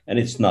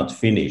 It's not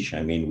finished.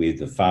 I mean, with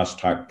the fast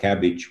track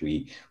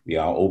CABG, we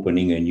are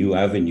opening a new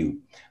avenue.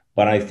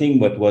 But I think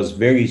what was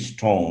very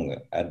strong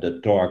at the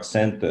Thorax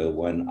Center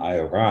when I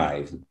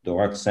arrived, the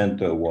Thorax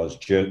Center was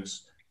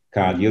just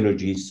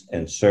cardiologist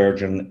and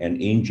surgeon and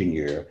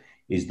engineer,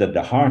 is that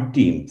the heart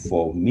team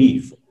for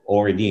me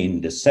already in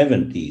the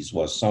 70s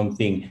was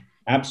something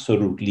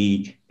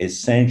absolutely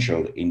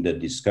essential in the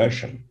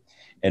discussion.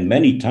 And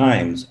many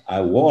times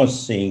I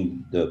was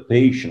seeing the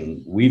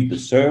patient with the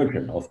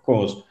surgeon. Of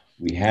course,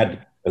 we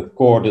had a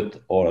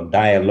corded or a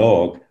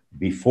dialogue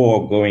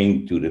before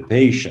going to the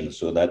patient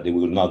so that there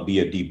will not be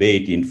a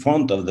debate in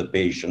front of the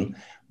patient,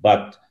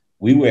 but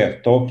we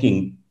were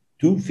talking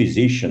to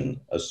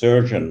physician, a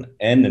surgeon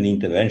and an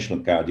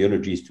interventional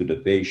cardiologist to the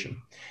patient.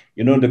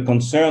 You know, the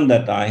concern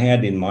that I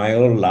had in my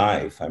whole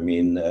life, I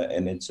mean,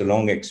 and it's a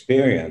long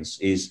experience,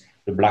 is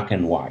the black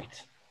and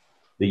white,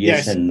 the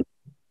yes and no,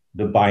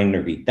 the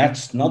binary.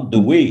 That's not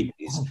the way it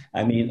is.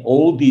 I mean,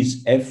 all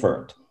this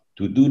effort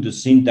to do the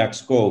syntax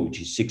score,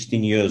 which is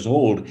 16 years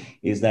old,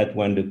 is that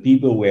when the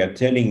people were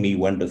telling me,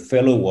 when the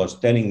fellow was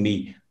telling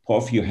me,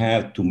 Prof, you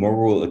have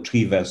tomorrow a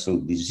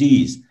 3-vessel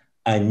disease,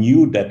 I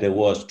knew that there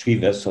was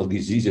 3-vessel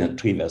disease and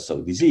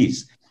 3-vessel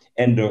disease.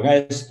 And the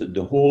rest,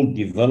 the whole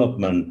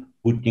development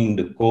putting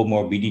the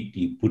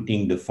comorbidity,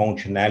 putting the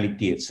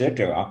functionality,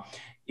 etc.,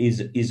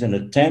 is an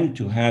attempt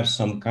to have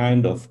some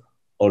kind of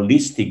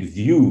holistic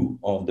view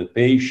of the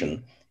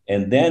patient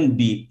and then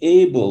be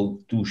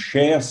able to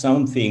share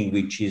something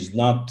which is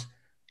not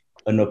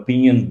an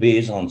opinion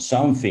based on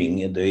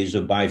something. There is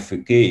a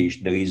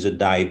bifurcation, there is a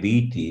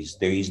diabetes,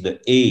 there is the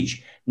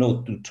age.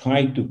 No, to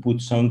try to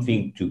put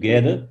something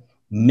together,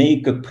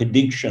 make a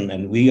prediction,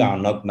 and we are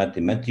not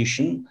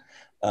mathematicians,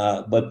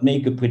 but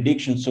make a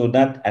prediction so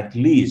that at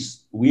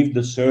least with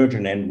the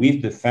surgeon and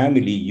with the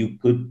family, you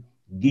could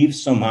give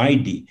some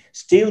idea.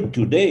 Still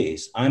today,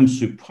 I'm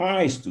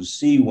surprised to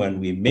see when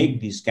we make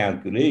this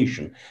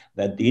calculation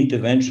that the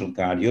interventional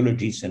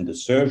cardiologist and the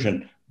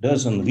surgeon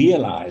doesn't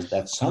realize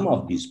that some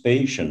of these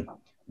patients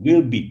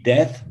will be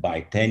dead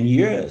by 10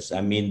 years.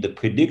 I mean, the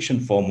prediction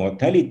for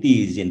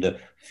mortality is in the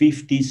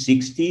 50s,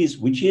 60s,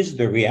 which is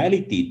the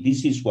reality.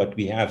 This is what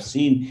we have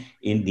seen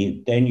in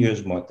the 10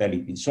 years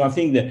mortality. So I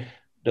think that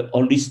the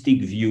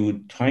holistic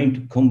view, trying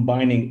to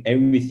combining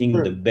everything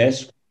the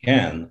best we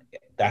can,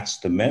 that's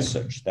the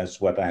message. That's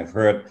what I've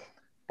heard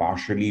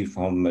partially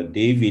from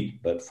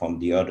David, but from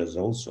the others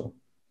also.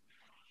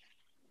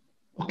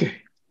 Okay.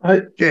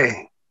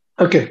 Jay.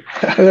 Okay.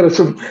 I got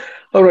some.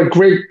 All right.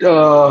 Great.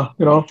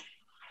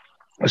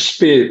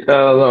 Speed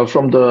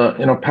from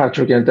the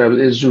Patrick and David.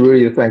 Is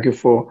really thank you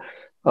for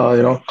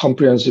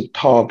comprehensive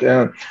talk.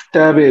 And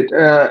David,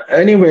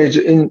 anyways,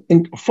 in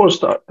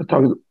first talk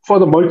for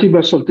the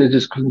multivessel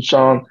disease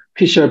concern,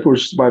 PCI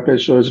versus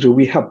bypass surgery,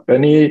 we have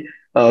many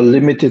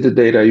limited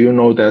data. You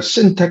know, the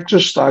syntax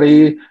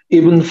study,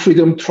 even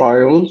freedom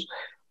trials.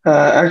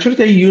 Actually,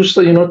 they use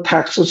the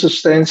Texas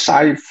stent,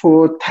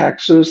 Cypher,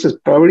 Texas,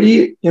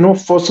 very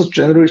first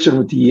generation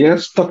of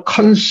DS. The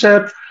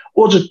concept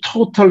was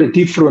totally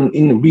different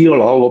in real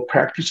our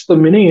practice. The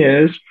meaning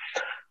is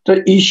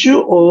the issue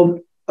of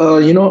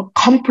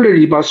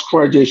complete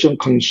revascularization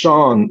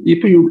concern.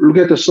 If you look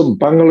at some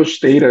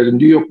Bangladesh data, the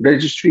New York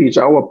registry is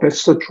our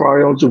best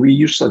trials. We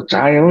use the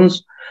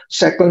Giants,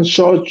 second,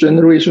 third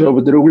generation of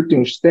the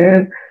drug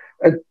stent,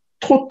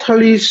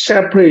 totally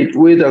separate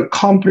with a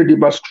complete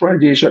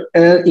revascularization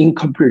and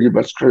incomplete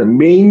revascularization.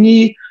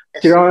 Mainly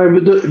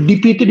derived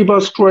repeated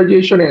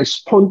revascularization and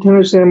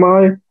spontaneous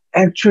MI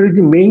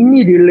actually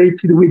mainly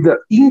related with the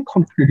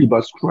incomplete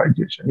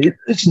revascularization.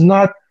 It's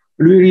not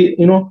really,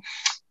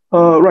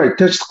 right.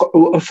 That's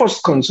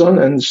first concern.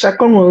 And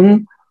second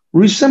one,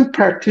 recent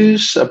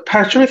practice,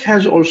 Patrick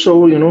has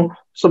also,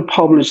 some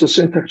published a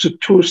syntax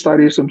 2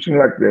 study, something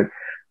like that.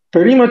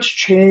 Very much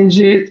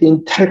change it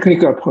in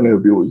technical point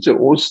of view. It's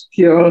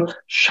ostial,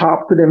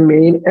 sharp and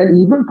main, and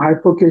even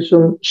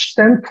bifurcation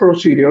stent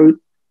procedure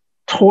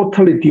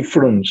totally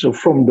different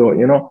from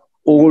the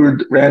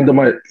old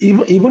randomized.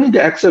 Even in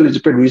the Excel is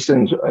very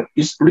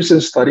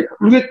recent study.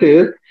 Look at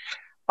that,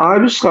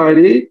 I've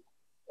studied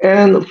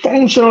and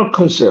functional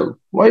concept.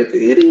 Right,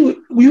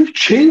 we've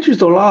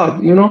changed a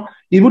lot.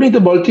 Even in the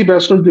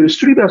multivessel, there's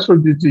 3 vessel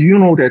disease.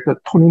 That the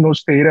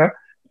Toninos data,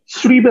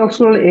 3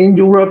 vessel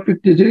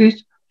angiographic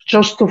disease.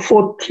 Just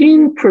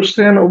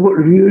 14% of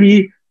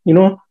really,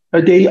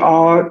 they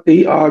are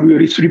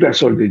really 3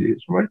 vessel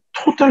disease, right?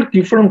 Totally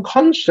different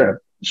concept.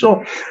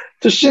 So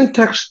the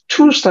syntax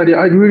 2 study,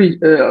 I really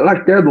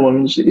like that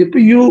one. If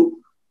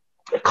you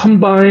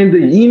combine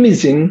the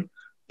imaging,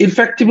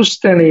 effective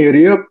stent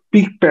area,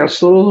 big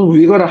vessel,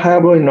 we're gonna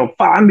have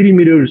 5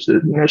 millimeters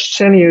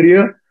stent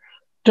area.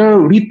 The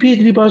repeat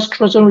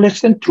revascularization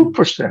less than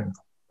 2%.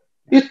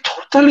 It's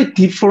totally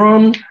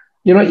different.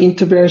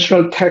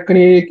 Interventional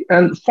technique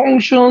and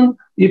function,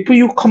 if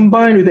you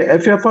combine with the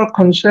FFR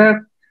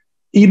concept,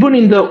 even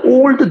in the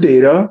old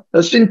data,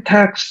 the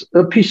syntax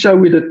PCI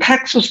with the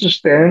Texas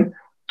stent,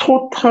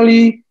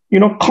 totally,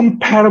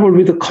 comparable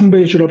with the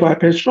conventional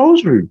bypass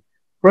surgery,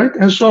 right?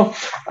 And so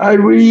I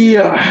really,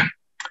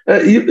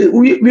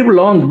 we've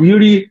learned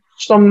really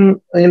some,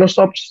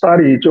 some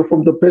studies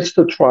from the best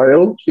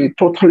trial,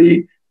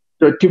 totally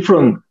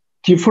different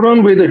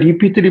with the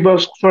repeated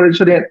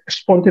revascularization and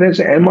spontaneous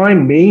MI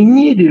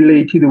mainly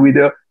related with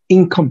the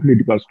incomplete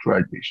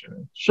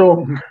revascularization.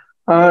 So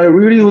I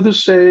really would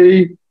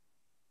say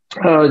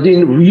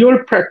in real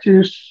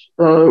practice,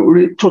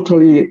 really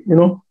totally,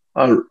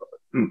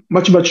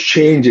 much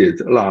changed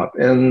a lot.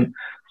 And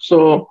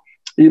so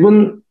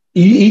even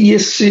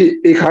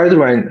ESC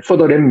guideline for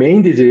the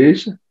main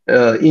disease,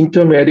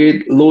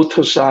 intermediate, low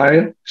to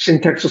high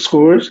syntax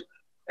scores,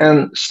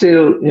 and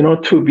still,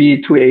 to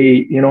be to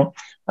a,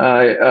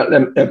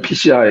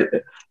 PCI.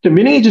 The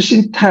meaning is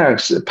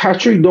syntax.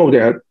 Patrick know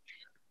that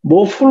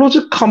morphology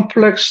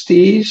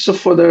complexities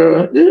for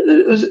the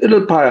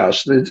little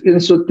bias.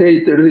 And so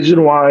the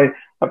reason why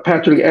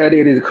Patrick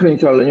added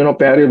clinical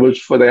variables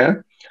for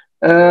that.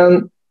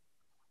 And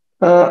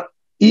the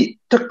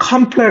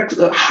complex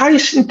high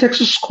syntax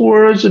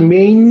scores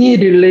mainly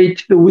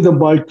related with the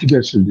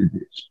multivessel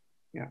disease.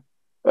 Yeah.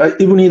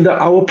 Even in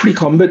our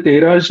pre-combat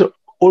data, is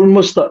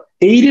almost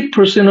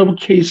 80% of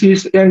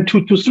cases and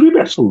 2 to 3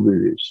 vessel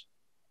disease.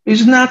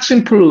 It's not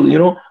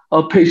simple,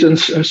 a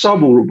patient's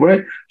subgroup,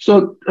 right?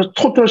 So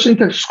total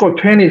syntax score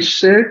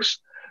 26,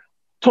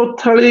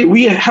 totally,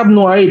 we have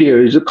no idea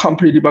is it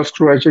complete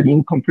revascularization,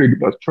 incomplete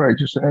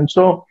revascularization. And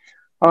so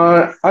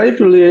I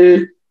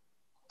believe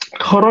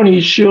current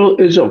issue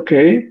is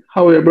okay.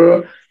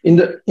 However,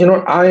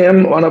 I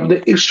am one of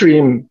the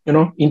extreme,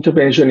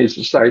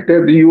 interventionist side.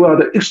 That you are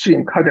the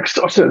extreme cardiac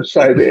surgeon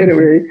side.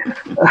 Anyway,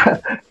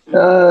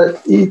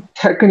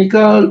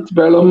 technical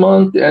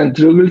development and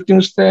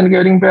drug stand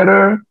getting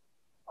better.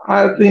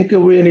 I think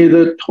we need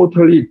a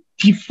totally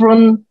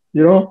different,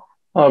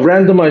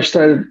 randomized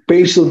study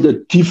based on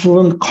the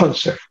different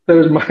concept. That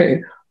is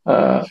my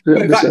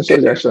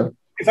suggestion.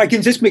 If I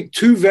can just make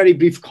two very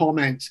brief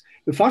comments.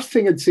 The first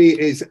thing I'd say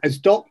is, as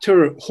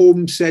Dr.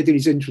 Holmes said in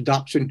his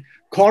introduction,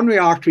 coronary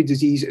artery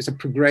disease is a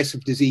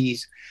progressive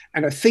disease.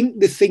 And I think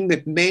the thing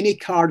that many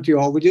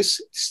cardiologists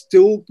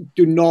still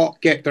do not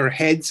get their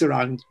heads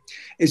around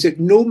is that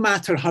no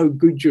matter how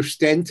good your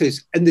stent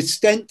is, and the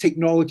stent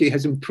technology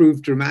has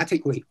improved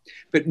dramatically,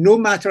 but no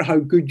matter how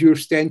good your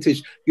stent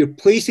is, you're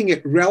placing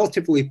it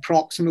relatively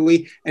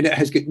proximally and it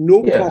has got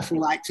no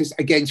prophylaxis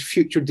against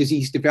future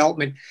disease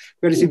development.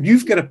 Whereas if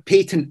you've got a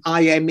patent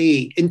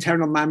IMA,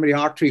 internal mammary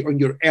artery, on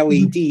your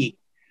LED,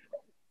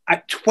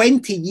 at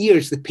 20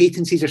 years, the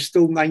patencies are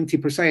still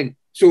 90%.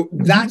 So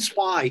that's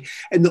why.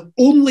 And the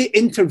only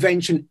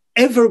intervention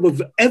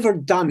we've ever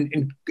done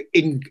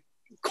in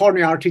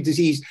coronary artery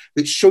disease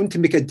that's shown to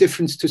make a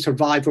difference to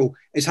survival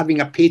is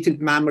having a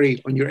patent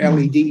mammary on your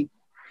LED.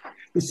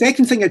 The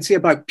second thing I'd say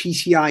about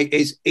PCI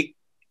is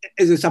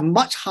there's a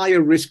much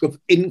higher risk of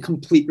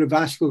incomplete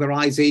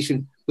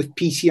revascularization with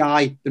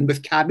PCI than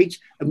with CABG,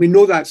 and we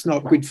know that's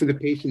not good for the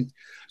patient.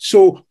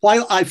 So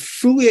while I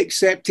fully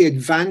accept the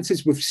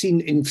advances we've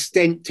seen in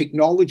stent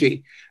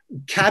technology,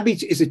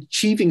 CABG is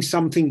achieving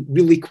something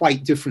really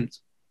quite different.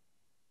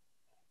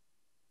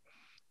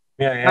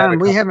 John,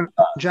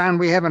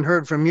 we haven't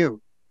heard from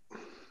you.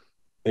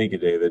 Thank you,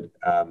 David.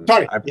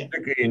 Sorry. I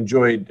particularly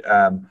enjoyed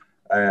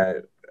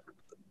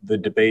the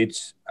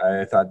debates.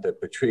 I thought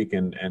that Patrick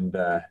and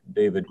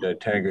David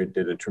Taggart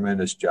did a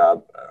tremendous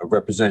job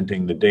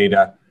representing the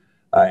data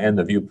and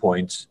the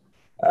viewpoints.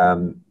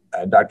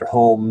 Dr.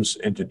 Holmes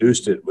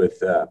introduced it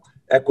with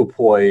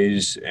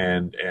equipoise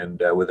and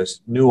with a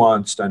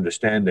nuanced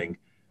understanding.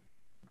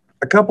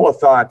 A couple of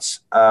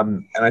thoughts,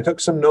 and I took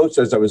some notes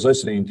as I was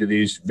listening to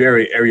these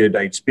very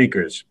erudite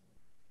speakers.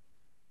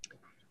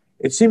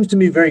 It seems to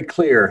me very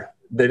clear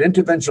that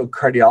interventional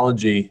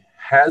cardiology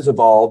has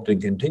evolved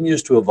and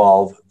continues to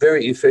evolve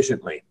very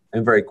efficiently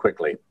and very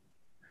quickly.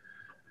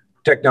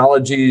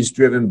 Technologies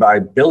driven by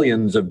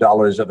billions of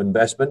dollars of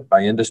investment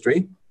by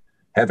industry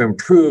have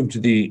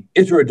improved the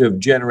iterative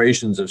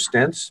generations of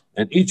stents,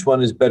 and each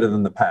one is better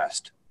than the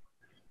past.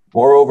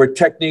 Moreover,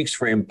 techniques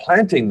for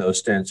implanting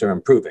those stents are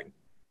improving,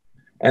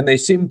 and they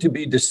seem to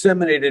be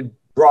disseminated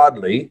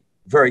broadly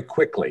very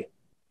quickly.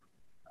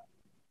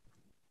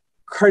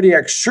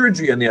 Cardiac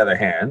surgery, on the other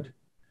hand,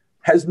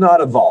 has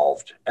not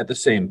evolved at the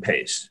same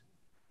pace.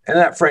 And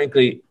that,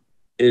 frankly,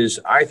 is,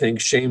 I think,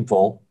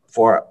 shameful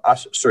for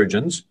us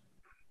surgeons.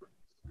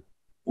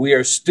 We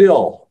are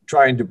still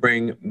trying to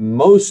bring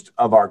most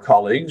of our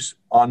colleagues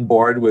on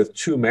board with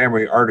 2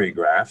 mammary artery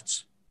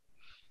grafts.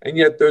 And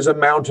yet there's a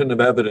mountain of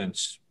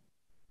evidence,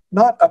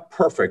 not a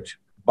perfect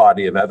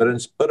body of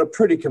evidence, but a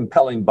pretty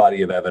compelling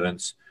body of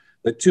evidence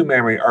that 2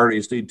 mammary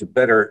arteries lead to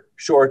better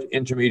short,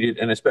 intermediate,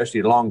 and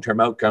especially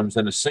long-term outcomes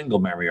than a single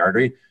mammary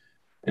artery.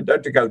 And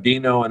Dr.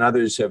 Gaudino and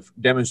others have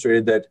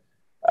demonstrated that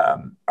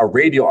a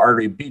radial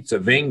artery beats a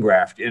vein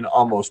graft in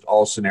almost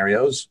all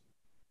scenarios,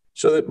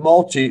 so that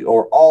multi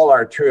or all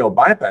arterial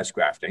bypass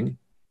grafting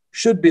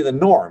should be the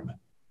norm,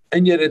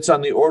 and yet it's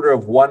on the order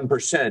of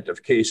 1%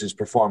 of cases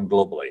performed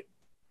globally.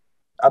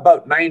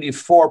 About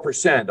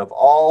 94% of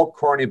all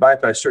coronary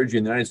bypass surgery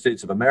in the United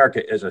States of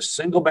America is a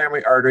single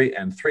mammary artery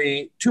and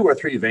 2 or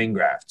 3 vein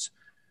grafts,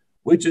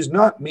 which is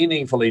not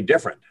meaningfully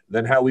different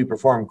than how we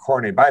performed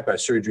coronary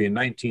bypass surgery in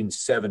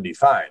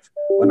 1975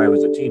 when I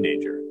was a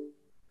teenager.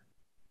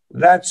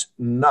 That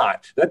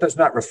does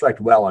not reflect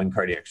well on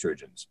cardiac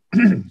surgeons.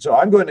 So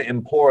I'm going to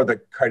implore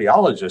the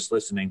cardiologists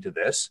listening to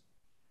this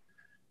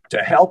to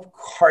help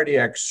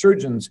cardiac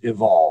surgeons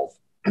evolve.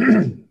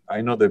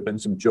 I know there have been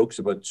some jokes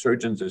about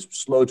surgeons as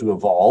slow to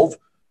evolve.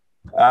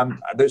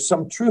 There's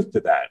some truth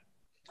to that.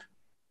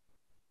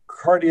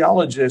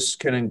 Cardiologists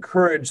can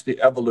encourage the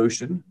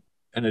evolution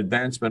and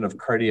advancement of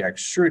cardiac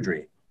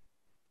surgery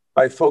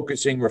by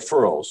focusing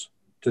referrals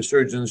to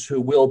surgeons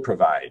who will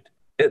provide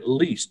at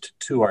least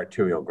 2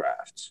 arterial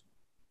grafts.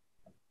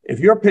 If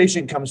your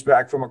patient comes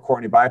back from a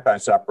coronary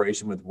bypass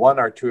operation with 1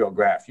 arterial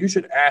graft, you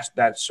should ask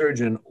that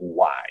surgeon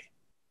why.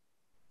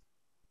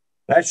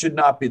 That should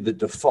not be the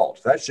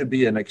default. That should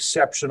be an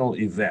exceptional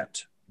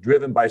event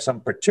driven by some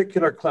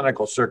particular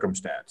clinical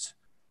circumstance.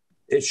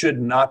 It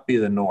should not be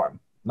the norm,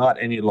 not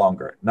any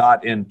longer,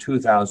 not in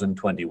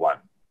 2021.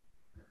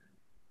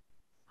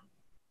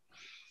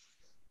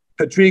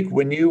 Patrick,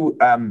 when you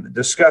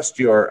discussed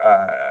your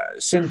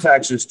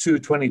Syntax's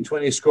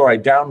 2020 score, I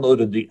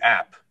downloaded the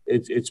app.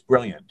 It's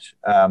brilliant.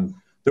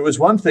 There was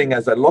one thing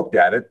as I looked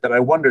at it that I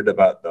wondered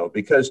about, though,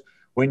 because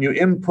When you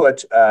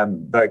input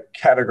the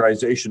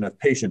categorization of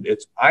patient,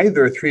 it's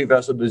either three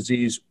vessel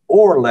disease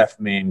or left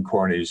main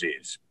coronary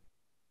disease.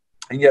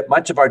 And yet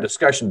much of our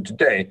discussion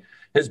today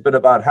has been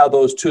about how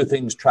those two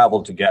things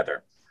travel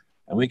together.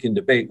 And we can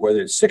debate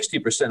whether it's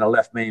 60% of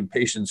left main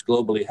patients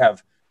globally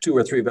have two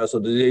or three vessel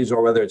disease,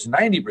 or whether it's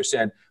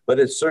 90%, but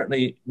it's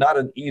certainly not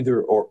an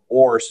either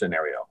or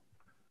scenario.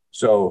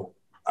 So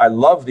I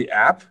love the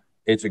app.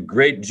 It's a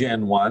great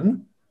Gen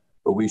 1,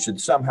 but we should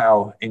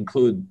somehow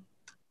include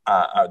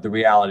the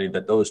reality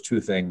that those two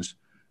things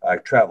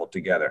travel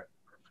together.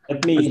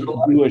 Let me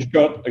do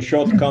a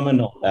short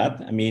comment on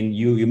that. I mean,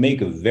 you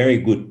make a very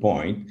good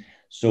point.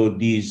 So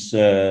this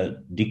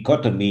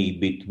dichotomy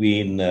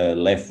between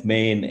left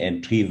main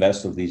and three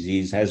vessel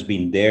disease has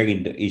been there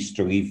in the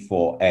history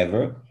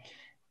forever.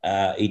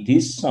 It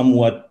is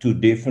somewhat two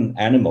different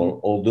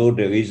animals, although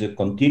there is a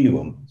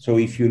continuum. So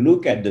if you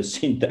look at the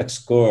syntax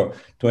score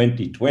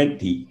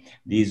 2020,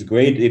 these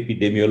great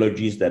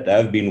epidemiologists that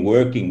I've been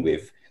working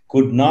with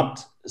could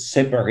not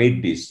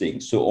separate these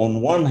things. So on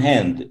one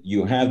hand,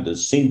 you have the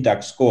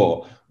syntax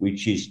score,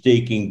 which is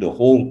taking the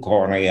whole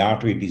coronary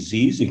artery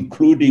disease,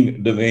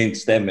 including the main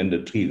stem and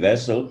the three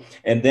vessel.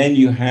 And then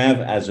you have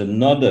as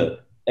another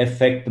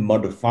effect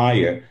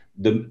modifier,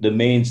 the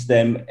main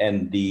stem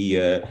and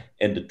the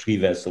three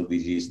vessel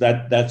disease.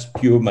 That's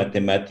pure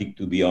mathematics,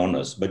 to be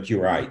honest, but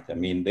you're right. I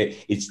mean,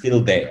 it's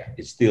still there.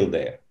 It's still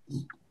there.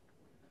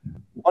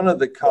 One of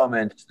the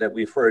comments that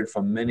we've heard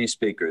from many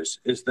speakers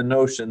is the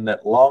notion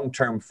that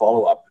long-term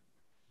follow-up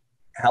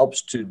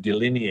helps to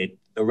delineate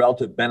the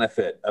relative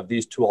benefit of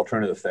these two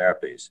alternative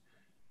therapies.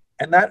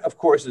 And that, of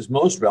course, is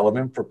most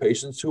relevant for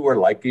patients who are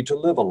likely to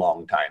live a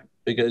long time,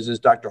 because as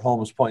Dr.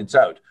 Holmes points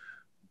out,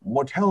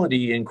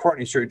 mortality in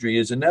coronary surgery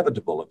is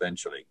inevitable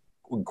eventually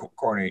in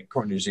coronary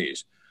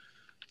disease.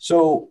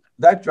 So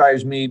that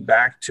drives me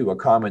back to a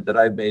comment that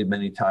I've made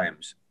many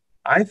times.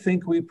 I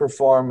think we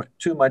perform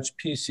too much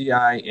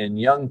PCI in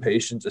young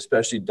patients,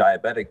 especially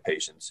diabetic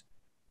patients.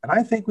 And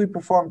I think we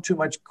perform too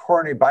much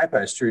coronary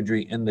bypass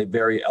surgery in the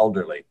very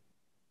elderly.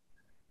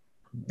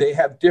 They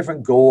have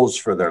different goals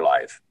for their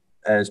life,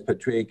 as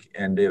Patrick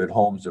and David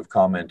Holmes have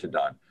commented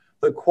on.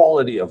 The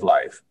quality of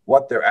life,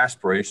 what their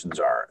aspirations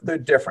are, they're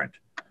different.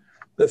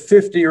 The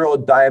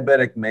 50-year-old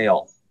diabetic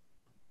male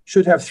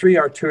should have 3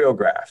 arterial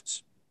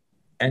grafts,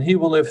 and he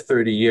will live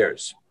 30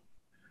 years.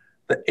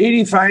 The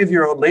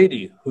 85-year-old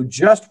lady who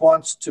just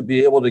wants to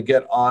be able to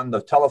get on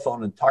the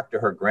telephone and talk to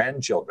her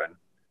grandchildren,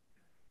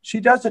 she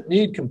doesn't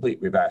need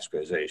complete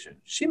revascularization.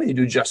 She may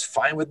do just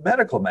fine with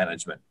medical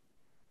management.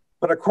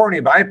 But a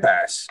coronary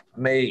bypass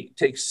may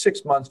take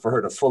 6 months for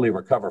her to fully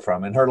recover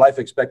from, and her life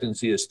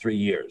expectancy is 3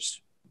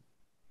 years.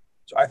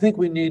 So I think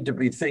we need to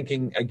be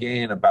thinking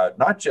again about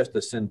not just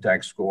the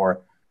syntax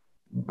score,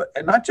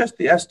 and not just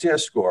the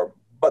STS score,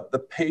 but the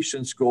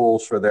patient's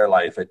goals for their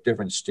life at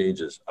different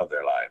stages of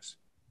their lives.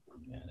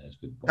 Yeah, that's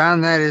good point.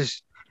 Don, that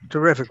is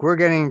terrific. We're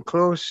getting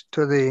close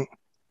to the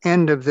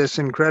end of this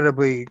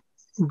incredibly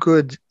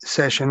good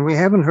session. We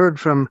haven't heard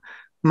from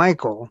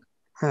Michael.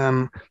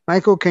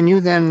 Michael, can you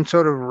then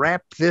sort of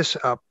wrap this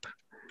up in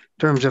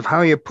terms of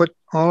how you put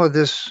all of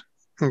this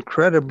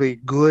incredibly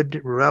good,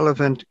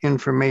 relevant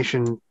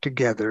information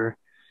together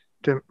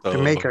to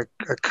make a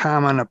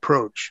common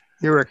approach?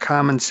 You're a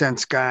common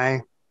sense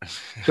guy,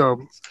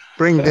 so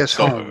bring this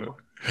home.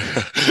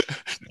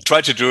 Try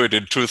to do it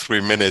in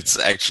 2-3 minutes.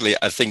 Actually,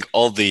 I think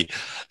all the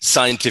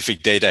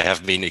scientific data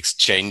have been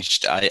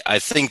exchanged. I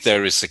think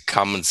there is a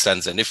common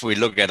sense. And if we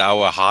look at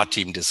our heart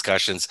team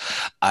discussions,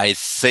 I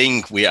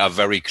think we are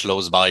very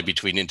close by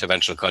between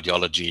interventional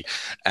cardiology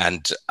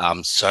and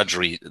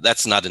surgery.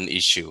 That's not an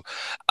issue.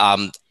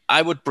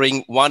 I would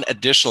bring one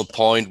additional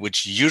point,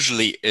 which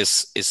usually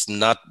is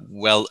not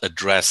well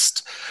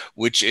addressed,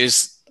 which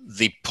is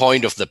the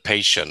point of the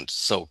patient.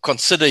 So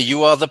consider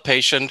you are the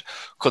patient.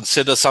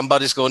 Consider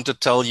somebody's going to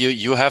tell you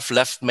you have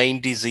left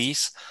main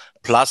disease,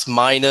 plus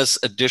minus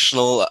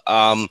additional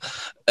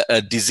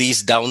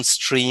disease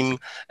downstream,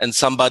 and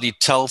somebody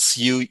tells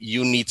you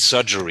you need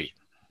surgery.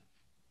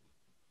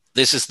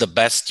 This is the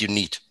best you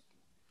need.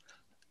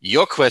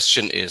 Your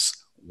question is,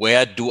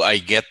 where do I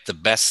get the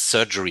best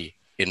surgery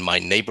in my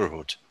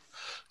neighborhood?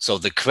 So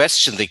the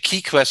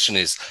key question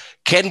is,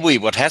 can we,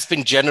 what has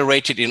been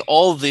generated in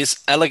all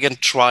these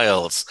elegant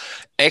trials,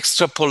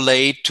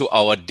 extrapolate to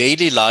our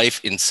daily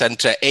life in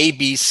center A,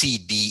 B, C,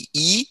 D,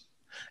 E?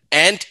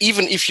 And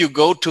even if you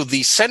go to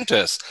these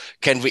centers,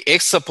 can we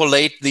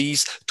extrapolate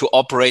these to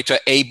operator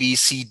A, B,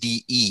 C,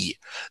 D, E?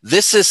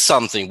 This is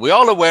something, we're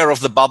all aware of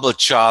the bubble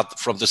chart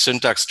from the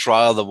syntax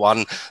trial, the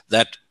one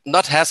that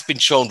not has been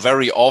shown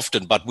very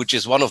often, but which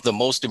is one of the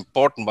most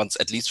important ones,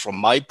 at least from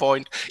my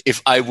point,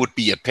 if I would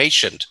be a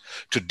patient,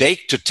 to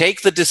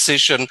take the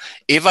decision,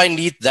 if I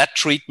need that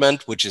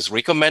treatment, which is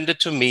recommended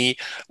to me,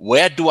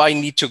 where do I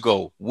need to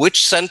go?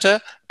 Which center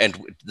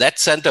and that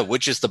center,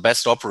 which is the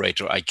best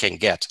operator I can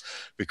get,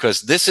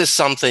 because this is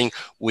something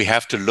we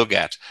have to look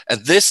at.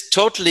 And this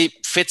totally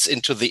fits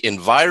into the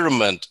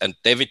environment. And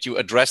David, you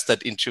addressed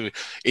that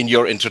in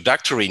your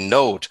introductory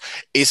note,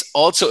 is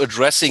also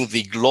addressing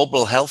the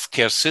global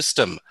healthcare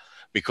system,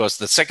 because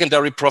the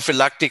secondary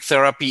prophylactic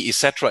therapy, et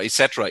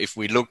cetera, if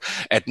we look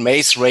at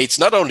MACE rates,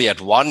 not only at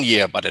 1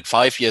 year, but at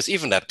 5 years,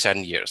 even at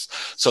 10 years.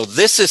 So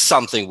this is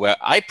something where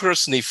I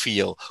personally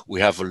feel we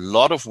have a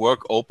lot of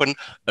work open,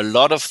 a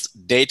lot of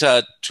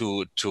data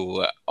to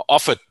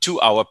offer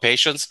to our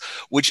patients,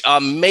 which are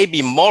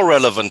maybe more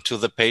relevant to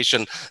the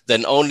patient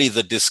than only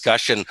the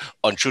discussion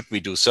on should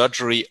we do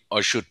surgery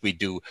or should we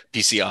do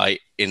PCI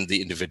in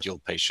the individual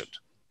patient.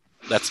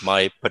 That's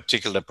my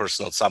particular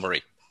personal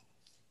summary.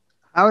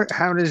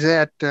 How does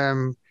that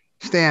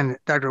stand,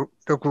 Dr.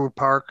 Duk-Woo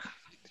Park?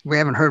 We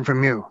haven't heard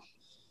from you.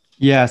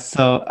 Yeah,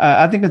 so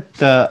I think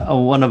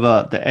one of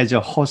as a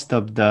host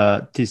of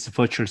this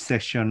virtual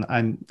session,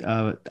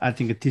 I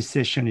think this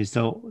session is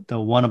the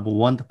one of a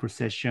wonderful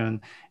session.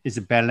 It's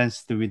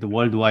balanced with the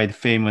worldwide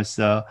famous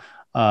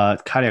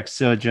cardiac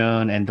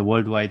surgeon and the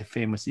worldwide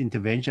famous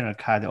interventional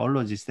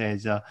cardiologist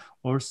as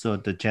also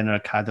the general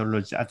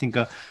cardiologist. I think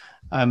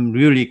I'm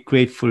really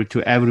grateful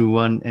to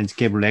everyone and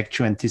gave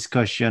lecture and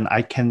discussion.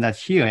 I cannot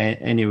hear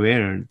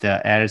anywhere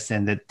else,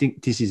 and I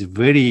think this is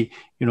very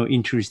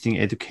interesting,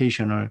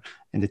 educational,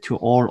 and to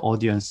all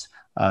audience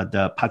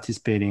the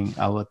participating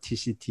our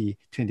TCT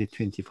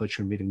 2020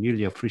 virtual meeting.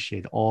 Really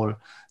appreciate all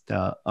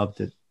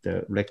the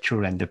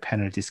lecture and the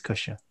panel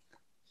discussion.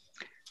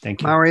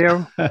 Thank you,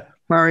 Mario.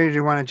 Mario, do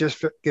you want to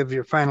just give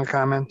your final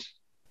comments?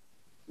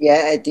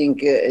 Yeah, I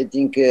think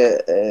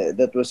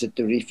that was a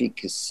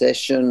terrific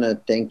session.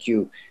 Thank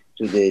you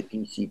to the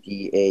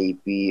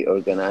TCTAP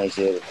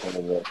organizer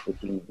for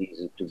putting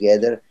this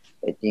together.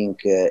 I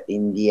think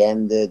in the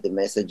end, the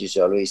message is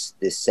always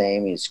the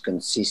same, it's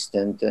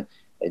consistent.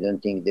 I don't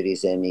think there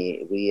is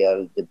any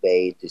real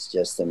debate. It's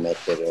just a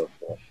matter of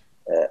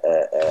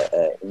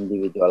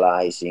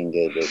individualizing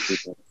the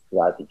treatment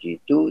strategy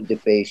to the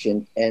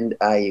patient, and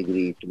I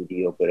agree to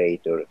the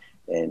operator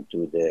and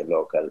to the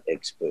local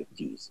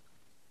expertise.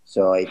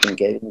 So I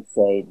think I can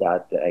say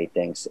that I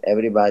thanks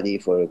everybody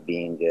for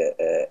being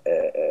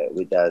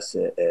with us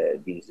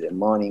this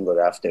morning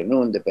or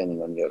afternoon,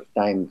 depending on your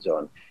time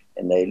zone.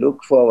 And I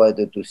look forward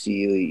to see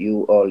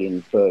you all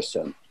in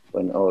person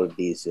when all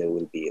this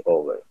will be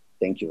over.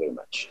 Thank you very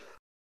much.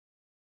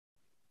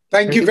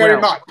 Thank you very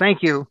much.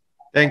 Thank you.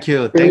 Thank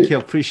you. Thank you.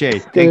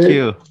 Appreciate. Thank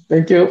you.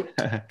 Thank you.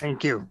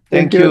 Thank you.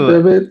 Thank you,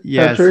 David.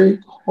 Yes.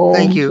 Patrick, Holmes.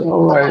 Thank you.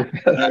 All right.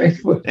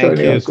 Thank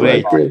you.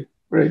 Great.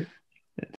 Great.